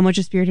reminded me so much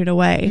of Spirited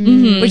Away,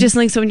 which is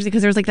like so interesting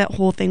because there was like that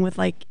whole thing with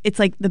like it's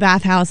like the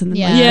bathhouse and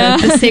then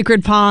like the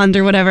sacred pond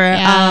or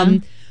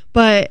whatever.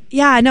 But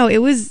yeah, no, it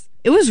was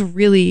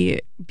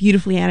really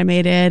beautifully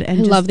animated, and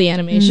I love the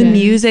animation. The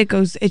music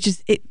goes,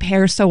 it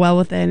pairs so well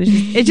with it.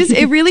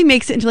 It really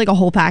makes it into like a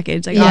whole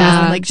package. Like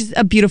honestly, like just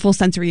a beautiful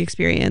sensory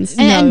experience.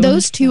 And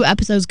those two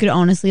episodes could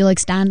honestly like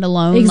stand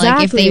alone,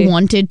 like if they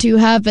wanted to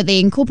have, but they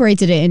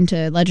incorporated it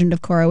into Legend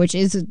of Korra, which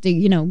is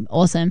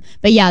awesome.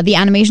 But yeah, the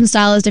animation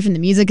style is different,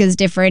 the music is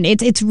different.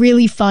 It's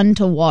really fun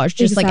to watch,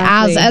 just like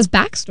as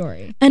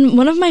backstory. And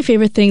one of my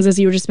favorite things, as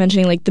you were just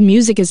mentioning, like the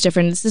music is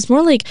different. It's just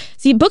more like,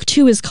 see, book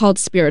 2 is called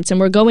Spirits,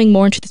 and we're going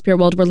more into the spirit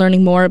world. We're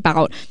learning more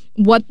about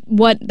what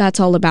that's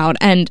all about,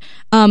 and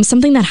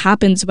something that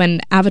happens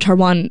when Avatar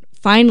 1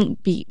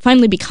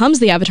 finally becomes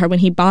the Avatar, when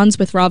he bonds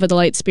with Rava the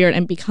Light Spirit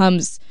and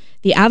becomes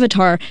the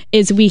Avatar,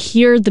 is we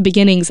hear the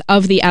beginnings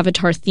of the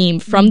Avatar theme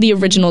from the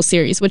original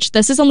series, which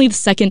this is only the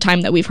second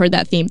time that we've heard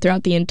that theme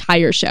throughout the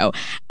entire show,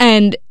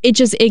 and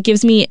it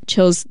gives me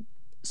chills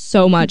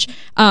so much.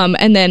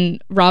 And then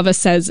Rava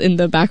says in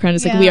the background,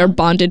 it's like, we are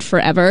bonded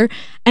forever,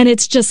 and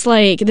it's just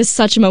like this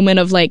such a moment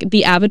of like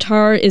the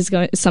Avatar is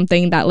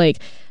something that like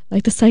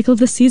the cycle of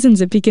the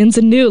seasons, it begins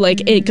anew.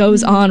 Like it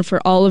goes on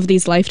for all of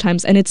these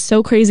lifetimes, and it's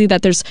so crazy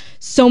that there's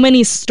so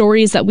many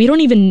stories that we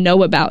don't even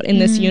know about in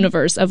this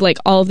universe of like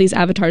all of these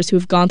avatars who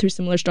have gone through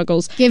similar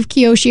struggles. Give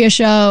Kyoshi a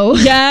show.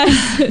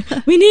 Yes,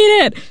 we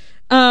need it.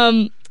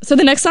 So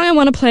the next song I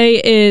want to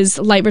play is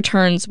Light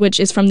Returns,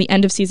 which is from the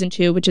end of season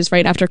 2, which is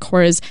right after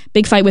Korra's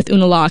big fight with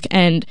LoK.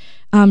 And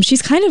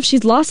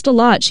she's lost a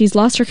lot. She's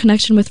lost her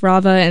connection with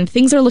Rava, and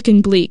things are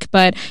looking bleak,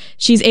 but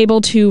she's able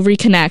to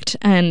reconnect,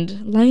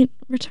 and light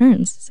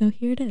returns. So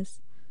here it is.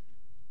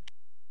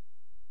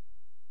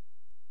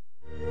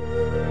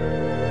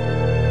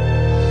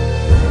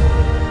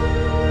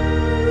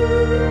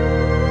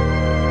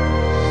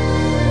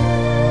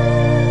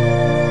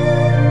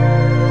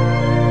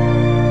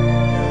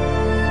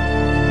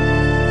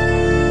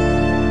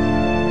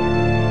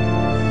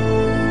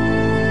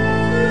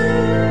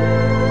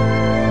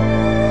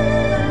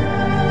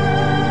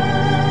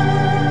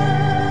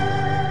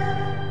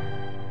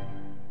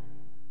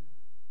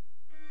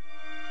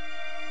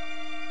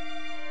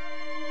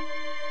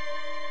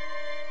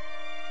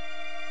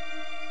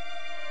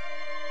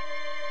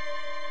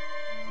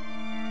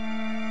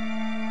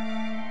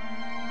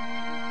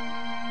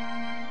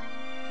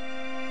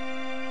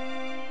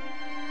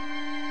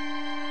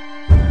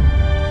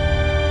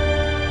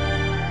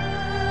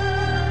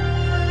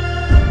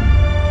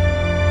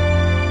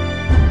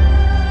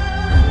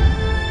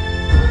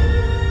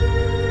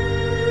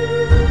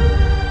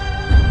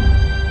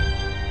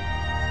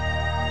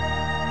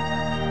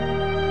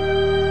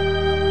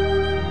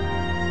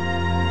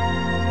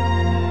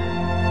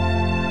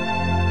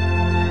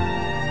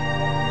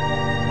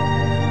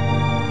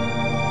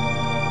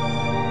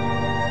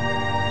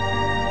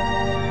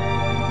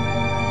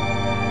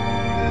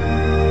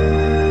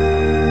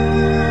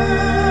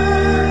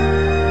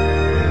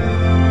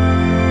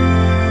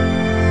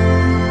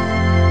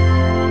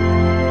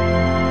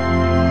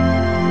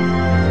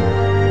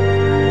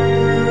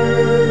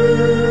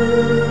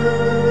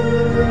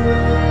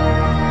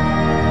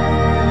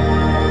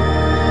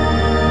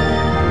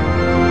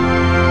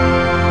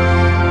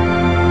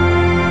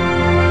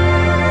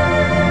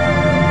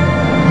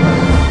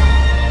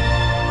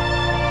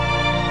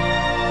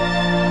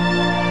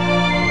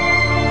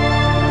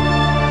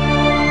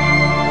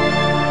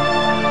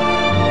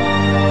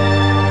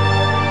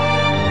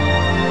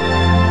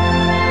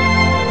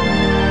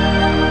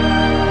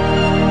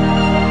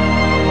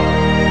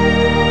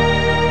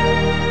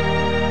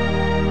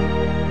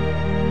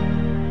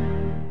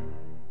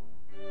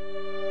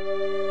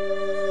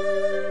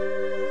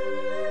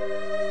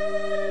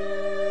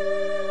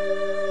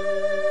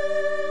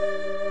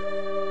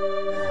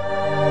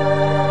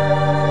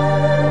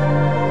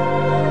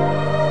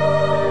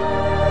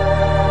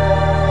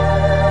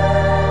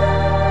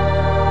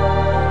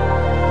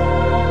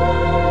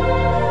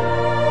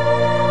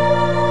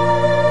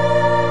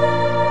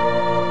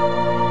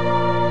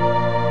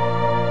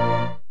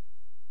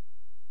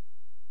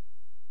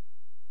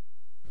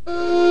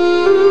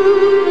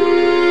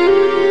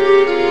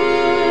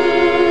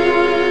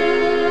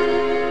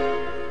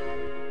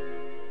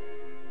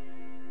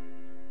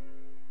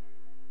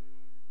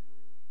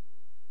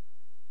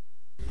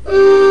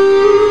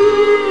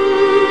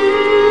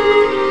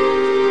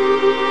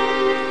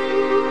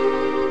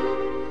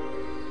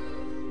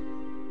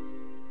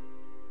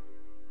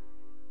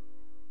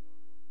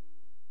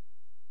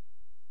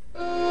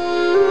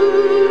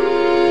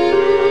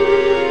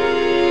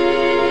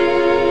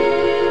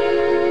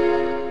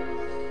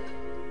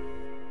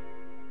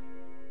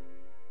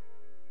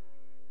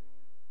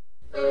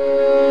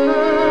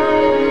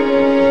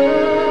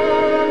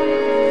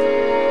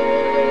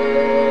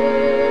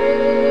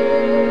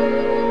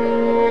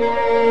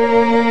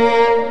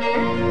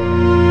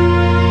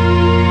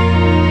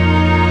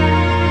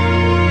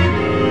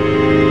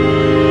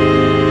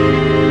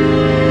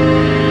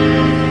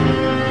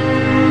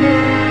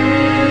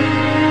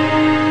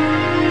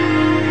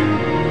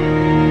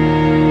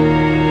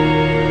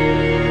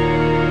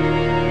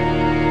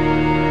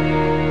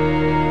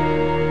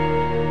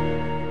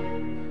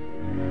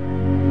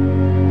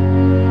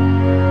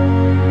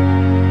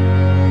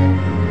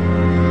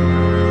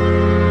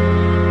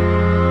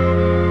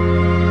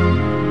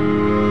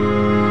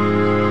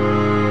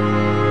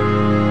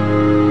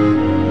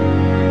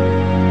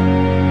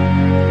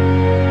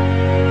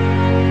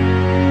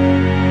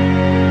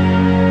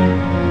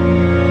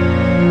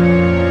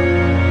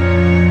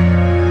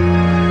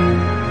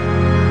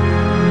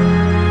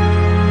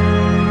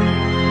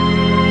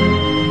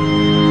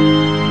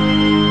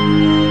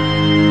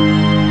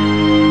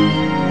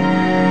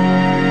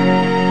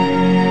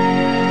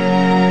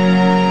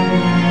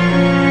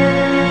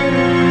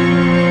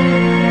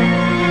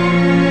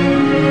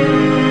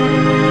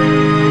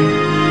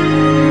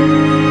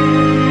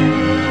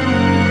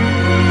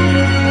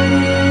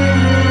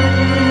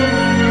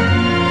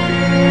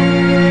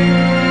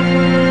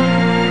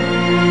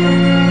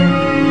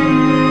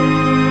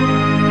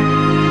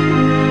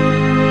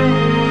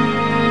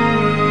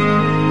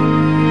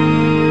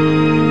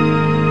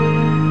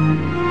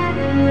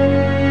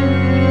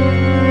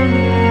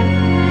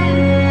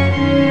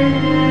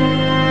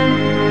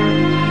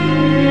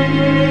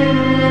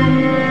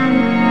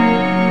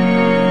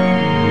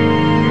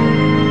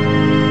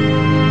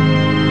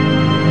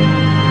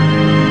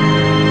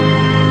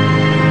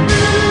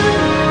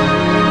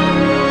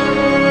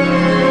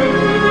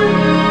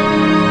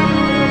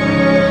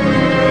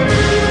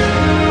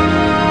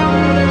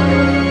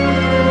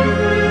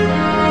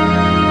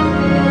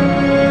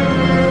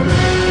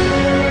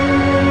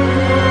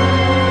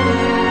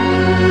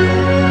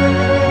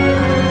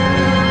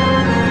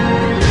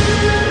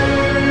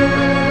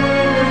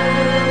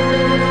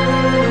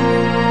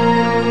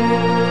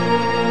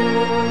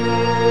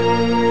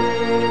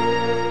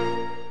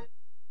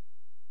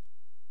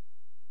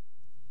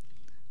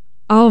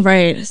 All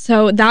right,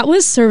 so that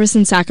was Service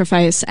and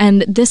Sacrifice,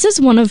 and this is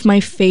one of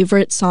my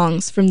favorite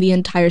songs from the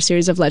entire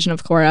series of Legend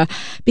of Korra,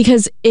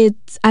 because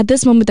it's at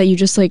this moment that you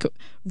just like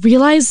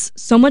realize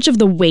so much of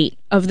the weight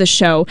of the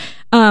show.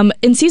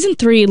 In season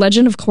 3,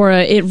 Legend of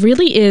Korra,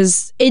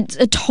 it's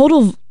a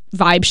total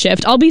vibe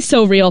shift. I'll be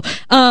so real.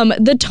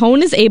 The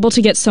tone is able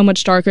to get so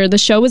much darker. The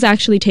show was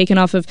actually taken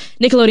off of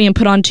Nickelodeon and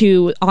put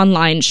onto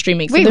online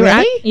streaming. So Wait,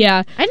 really?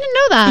 Yeah. I didn't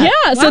know that.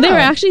 Yeah, so they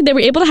were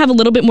able to have a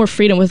little bit more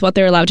freedom with what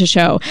they were allowed to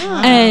show.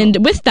 Wow.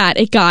 And with that,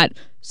 it got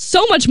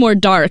so much more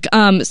dark.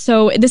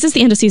 So this is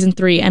the end of season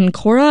 3, and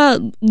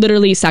Korra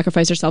literally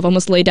sacrificed herself,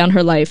 almost laid down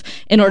her life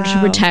in order to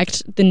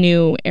protect the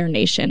new Air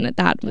Nation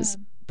that was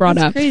brought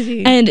up.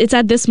 Crazy. And it's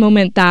at this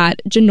moment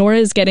that Jinora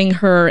is getting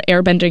her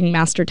airbending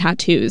master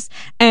tattoos.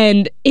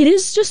 And it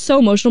is just so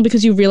emotional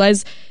because you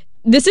realize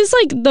this is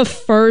like the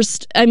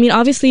first, I mean,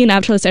 obviously in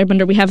Avatar the Last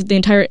Airbender, we have the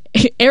entire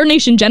Air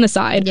Nation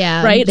genocide,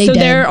 right? So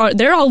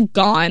they're all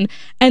gone.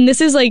 And this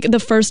is like the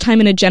first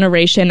time in a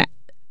generation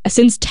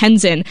since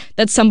Tenzin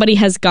that somebody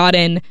has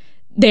gotten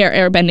their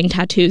airbending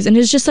tattoos. And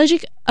it's just such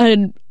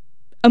an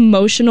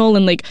emotional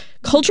and like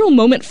cultural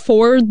moment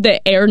for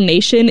the Air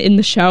Nation in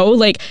the show.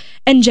 Like,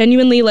 and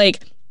genuinely,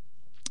 like,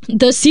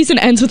 the season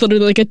ends with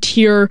literally like a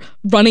tear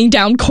running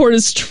down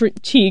Korra's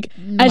cheek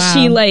as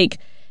she like,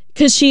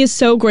 because she is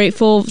so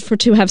grateful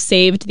to have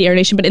saved the Air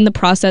Nation, but in the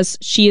process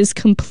she is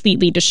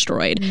completely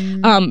destroyed.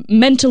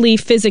 Mentally,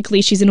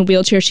 physically, she's in a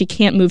wheelchair, she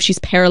can't move, she's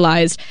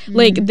paralyzed.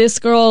 Like, this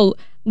girl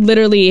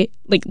literally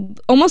like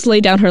almost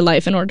laid down her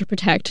life in order to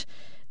protect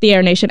the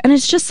Air Nation, and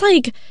it's just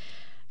like,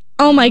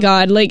 oh my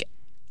god. Like,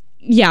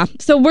 yeah,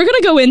 so we're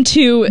gonna go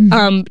into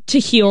To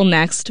Heal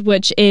next,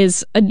 which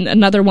is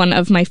another one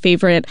of my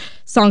favorite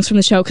songs from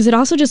the show, because it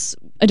also just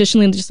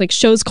additionally just like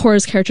shows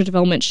Korra's character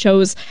development,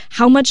 shows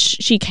how much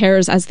she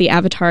cares as the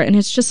Avatar, and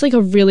it's just like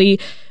a really,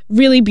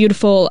 really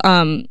beautiful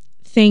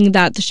thing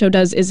that the show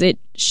does is it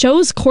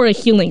shows Korra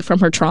healing from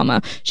her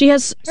trauma. She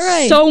has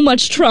so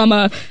much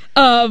trauma,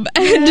 and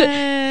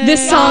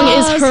this song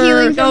is her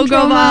healing from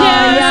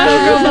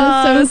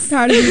trauma. So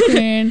proud of you,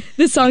 Queen.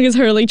 This song is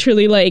her like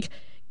truly like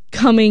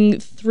coming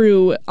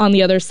through on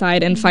the other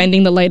side and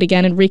finding the light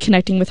again and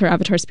reconnecting with her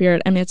Avatar spirit,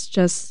 and it's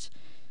just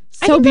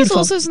so I think beautiful.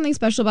 there's also something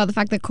special about the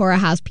fact that Korra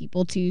has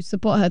people to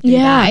support her through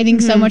that. I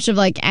think so much of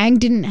like Aang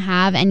didn't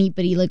have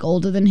anybody like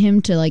older than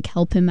him to like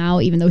help him out,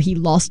 even though he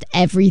lost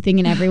everything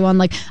and everyone.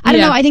 Like, I don't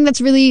know. I think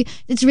it's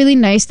really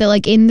nice that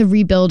like in the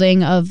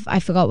rebuilding of, I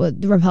forgot what,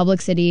 the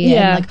Republic City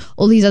and like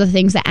all these other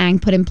things that Aang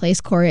put in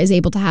place, Korra is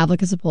able to have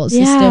like a support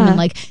system and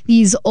like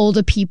these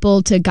older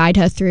people to guide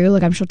her through.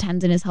 Like, I'm sure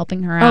Tenzin is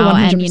helping her out,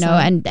 and you know,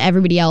 and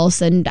everybody else.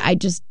 And I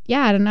just,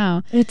 I don't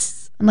know.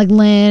 And like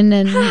Lin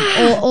and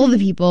all the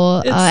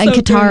people and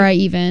so Katara great.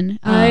 Even.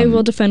 I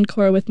will defend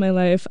Korra with my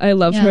life. I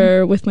love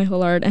her with my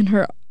whole heart, and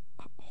her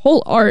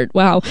whole art.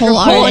 Wow, whole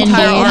art,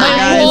 my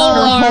whole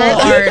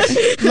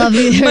art. Love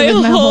you my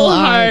with my whole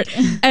heart.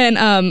 And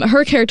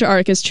her character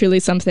arc is truly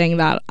something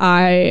that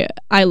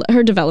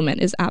her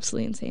development is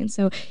absolutely insane.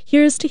 So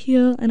here's To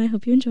Heal, and I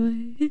hope you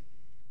enjoy.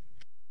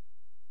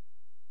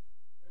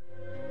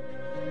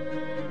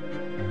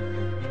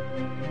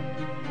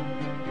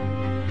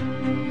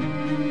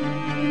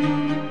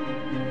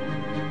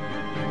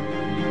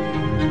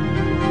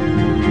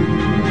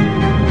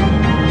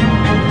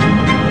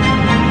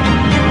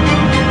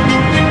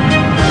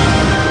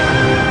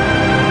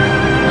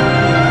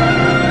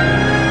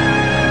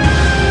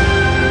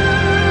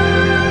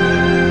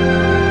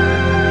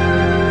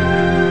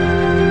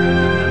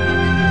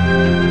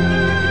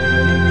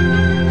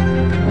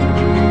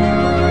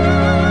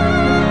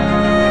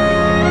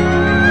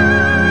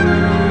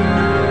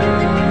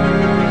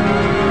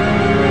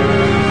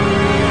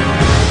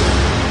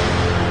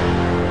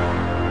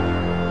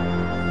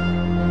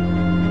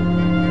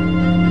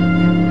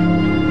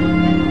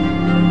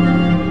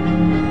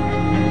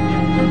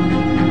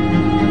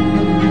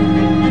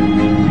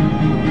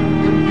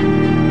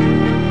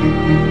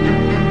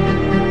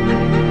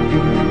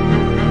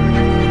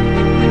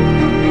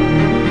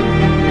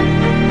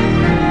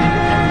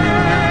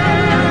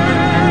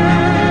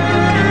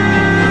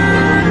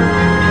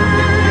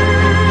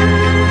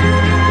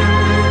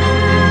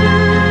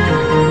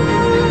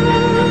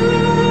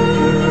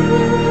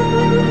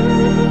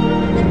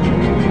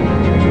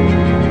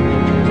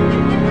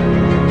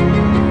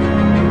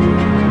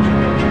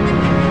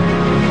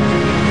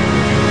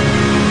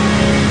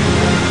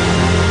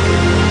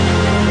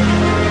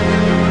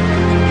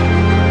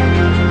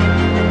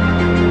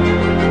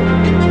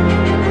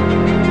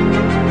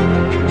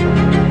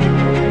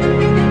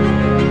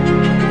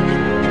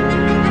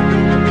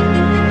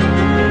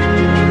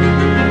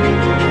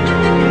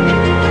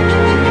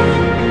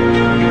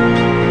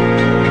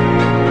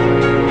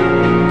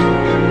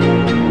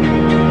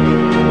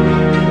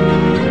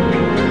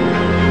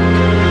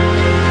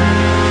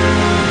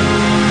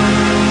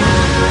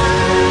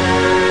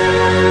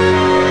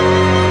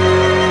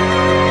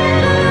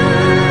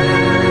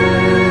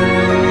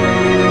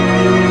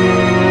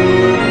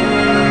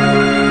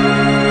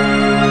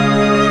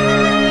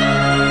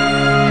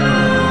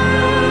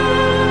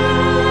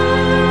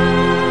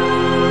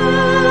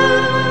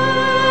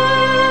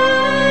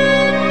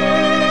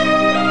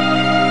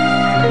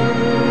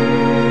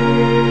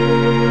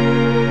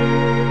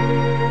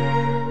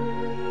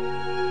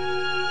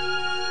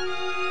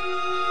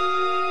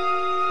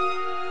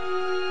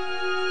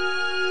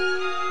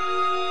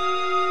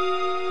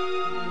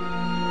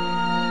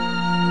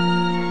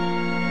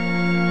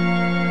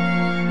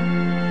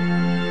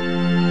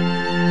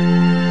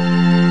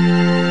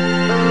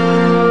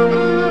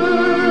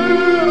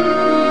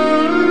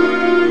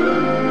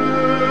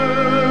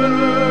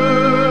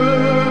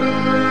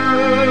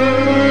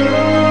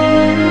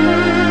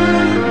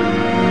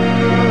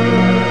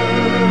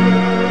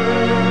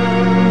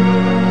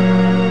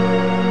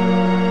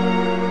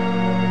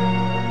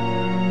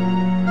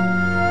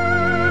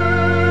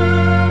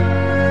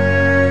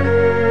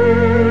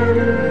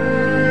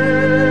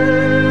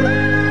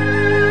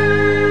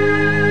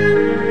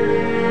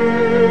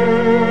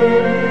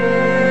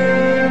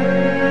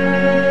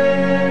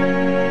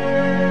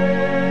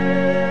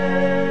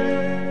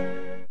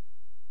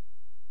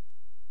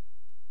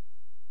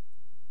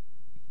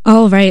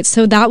 All right,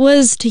 so that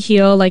was To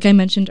Heal, like I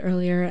mentioned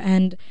earlier,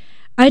 and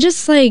I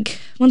just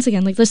once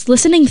again, just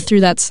listening through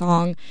that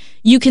song,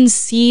 you can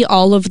see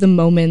all of the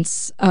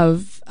moments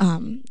of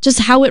just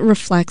how it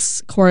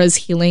reflects Korra's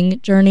healing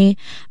journey.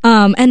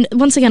 And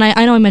once again,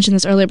 I know I mentioned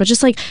this earlier, but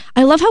just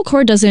I love how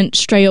Korra doesn't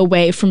stray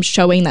away from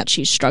showing that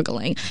she's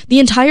struggling. The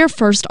entire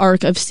first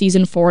arc of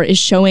season 4 is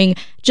showing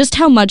just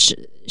how much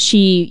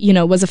she,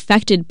 was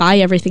affected by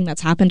everything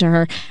that's happened to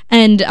her.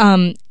 And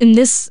in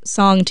this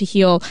song, To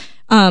Heal,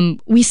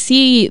 we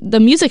see the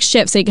music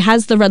shifts. It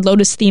has the Red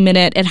Lotus theme in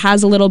it. It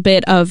has a little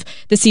bit of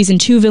the season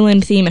 2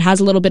 villain theme. It has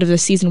a little bit of the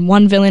season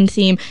 1 villain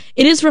theme.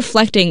 It is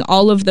reflecting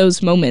all of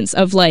those moments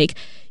of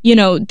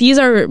these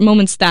are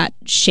moments that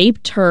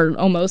shaped her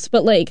almost,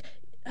 but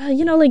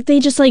they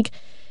just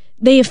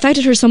they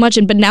affected her so much,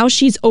 but now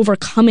she's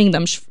overcoming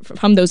them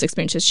from those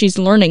experiences. She's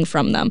learning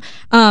from them.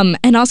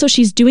 And also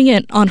she's doing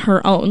it on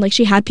her own.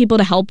 She had people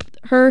to help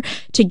her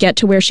to get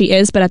to where she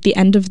is, but at the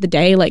end of the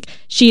day,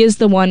 she is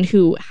the one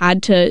who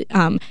had to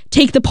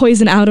take the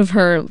poison out of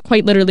her,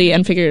 quite literally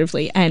and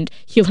figuratively, and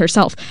heal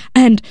herself.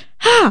 And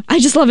I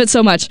just love it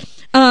so much.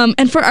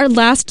 And for our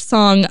last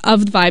song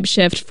of the Vibe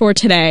Shift for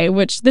today,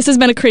 which this has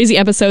been a crazy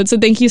episode, so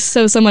thank you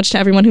so much to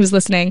everyone who's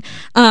listening.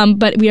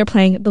 But we are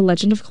playing The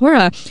Legend of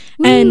Korra.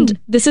 Woo. And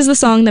this is the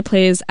song that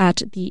plays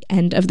at the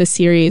end of the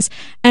series.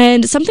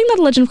 And something that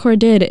The Legend of Korra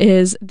did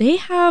is they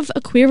have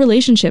a queer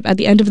relationship at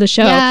the end of the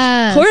show.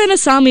 Yes. Korra and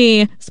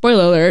Asami,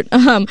 spoiler alert,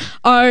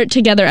 are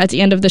together at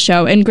the end of the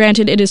show. And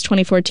granted, it is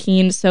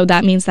 2014, so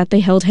that means that they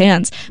held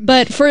hands.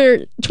 But for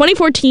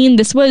 2014,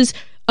 this was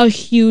a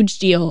huge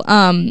deal.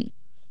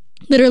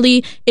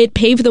 Literally, it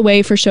paved the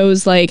way for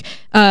shows like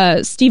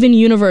Steven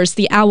Universe,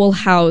 The Owl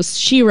House,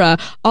 She-Ra.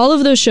 All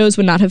of those shows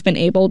would not have been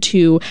able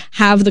to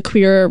have the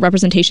queer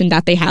representation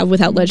that they have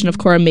without Legend of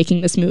Korra making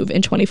this move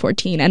in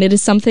 2014. And it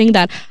is something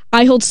that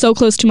I hold so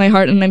close to my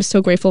heart, and I'm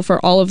so grateful for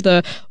all of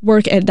the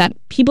work that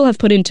people have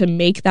put in to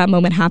make that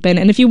moment happen.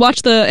 And if you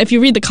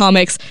read the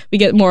comics, we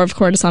get more of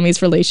Korra and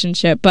Asami's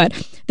relationship. But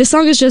this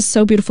song is just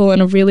so beautiful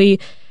and a really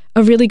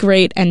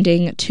great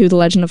ending to The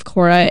Legend of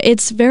Korra.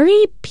 It's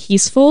very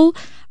peaceful,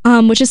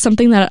 which is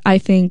something that I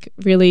think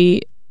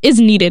really is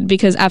needed,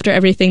 because after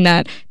everything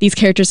that these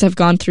characters have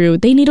gone through,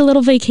 they need a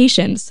little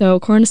vacation. So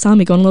Korra and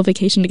Asami go on a little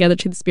vacation together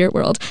to the spirit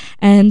world.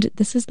 And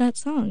this is that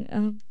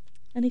song.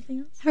 Anything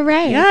else?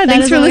 Hooray. Yeah,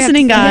 thanks for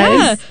listening,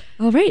 guys.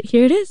 Yeah. All right,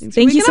 here it is. Thanks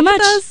Thank you so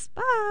much.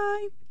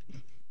 Bye.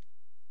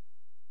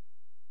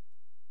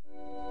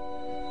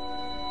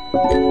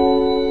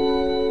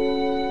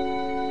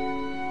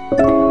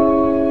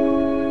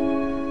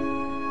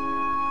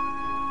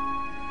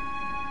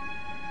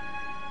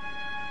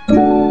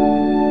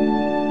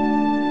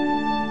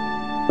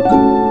 Thank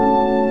you.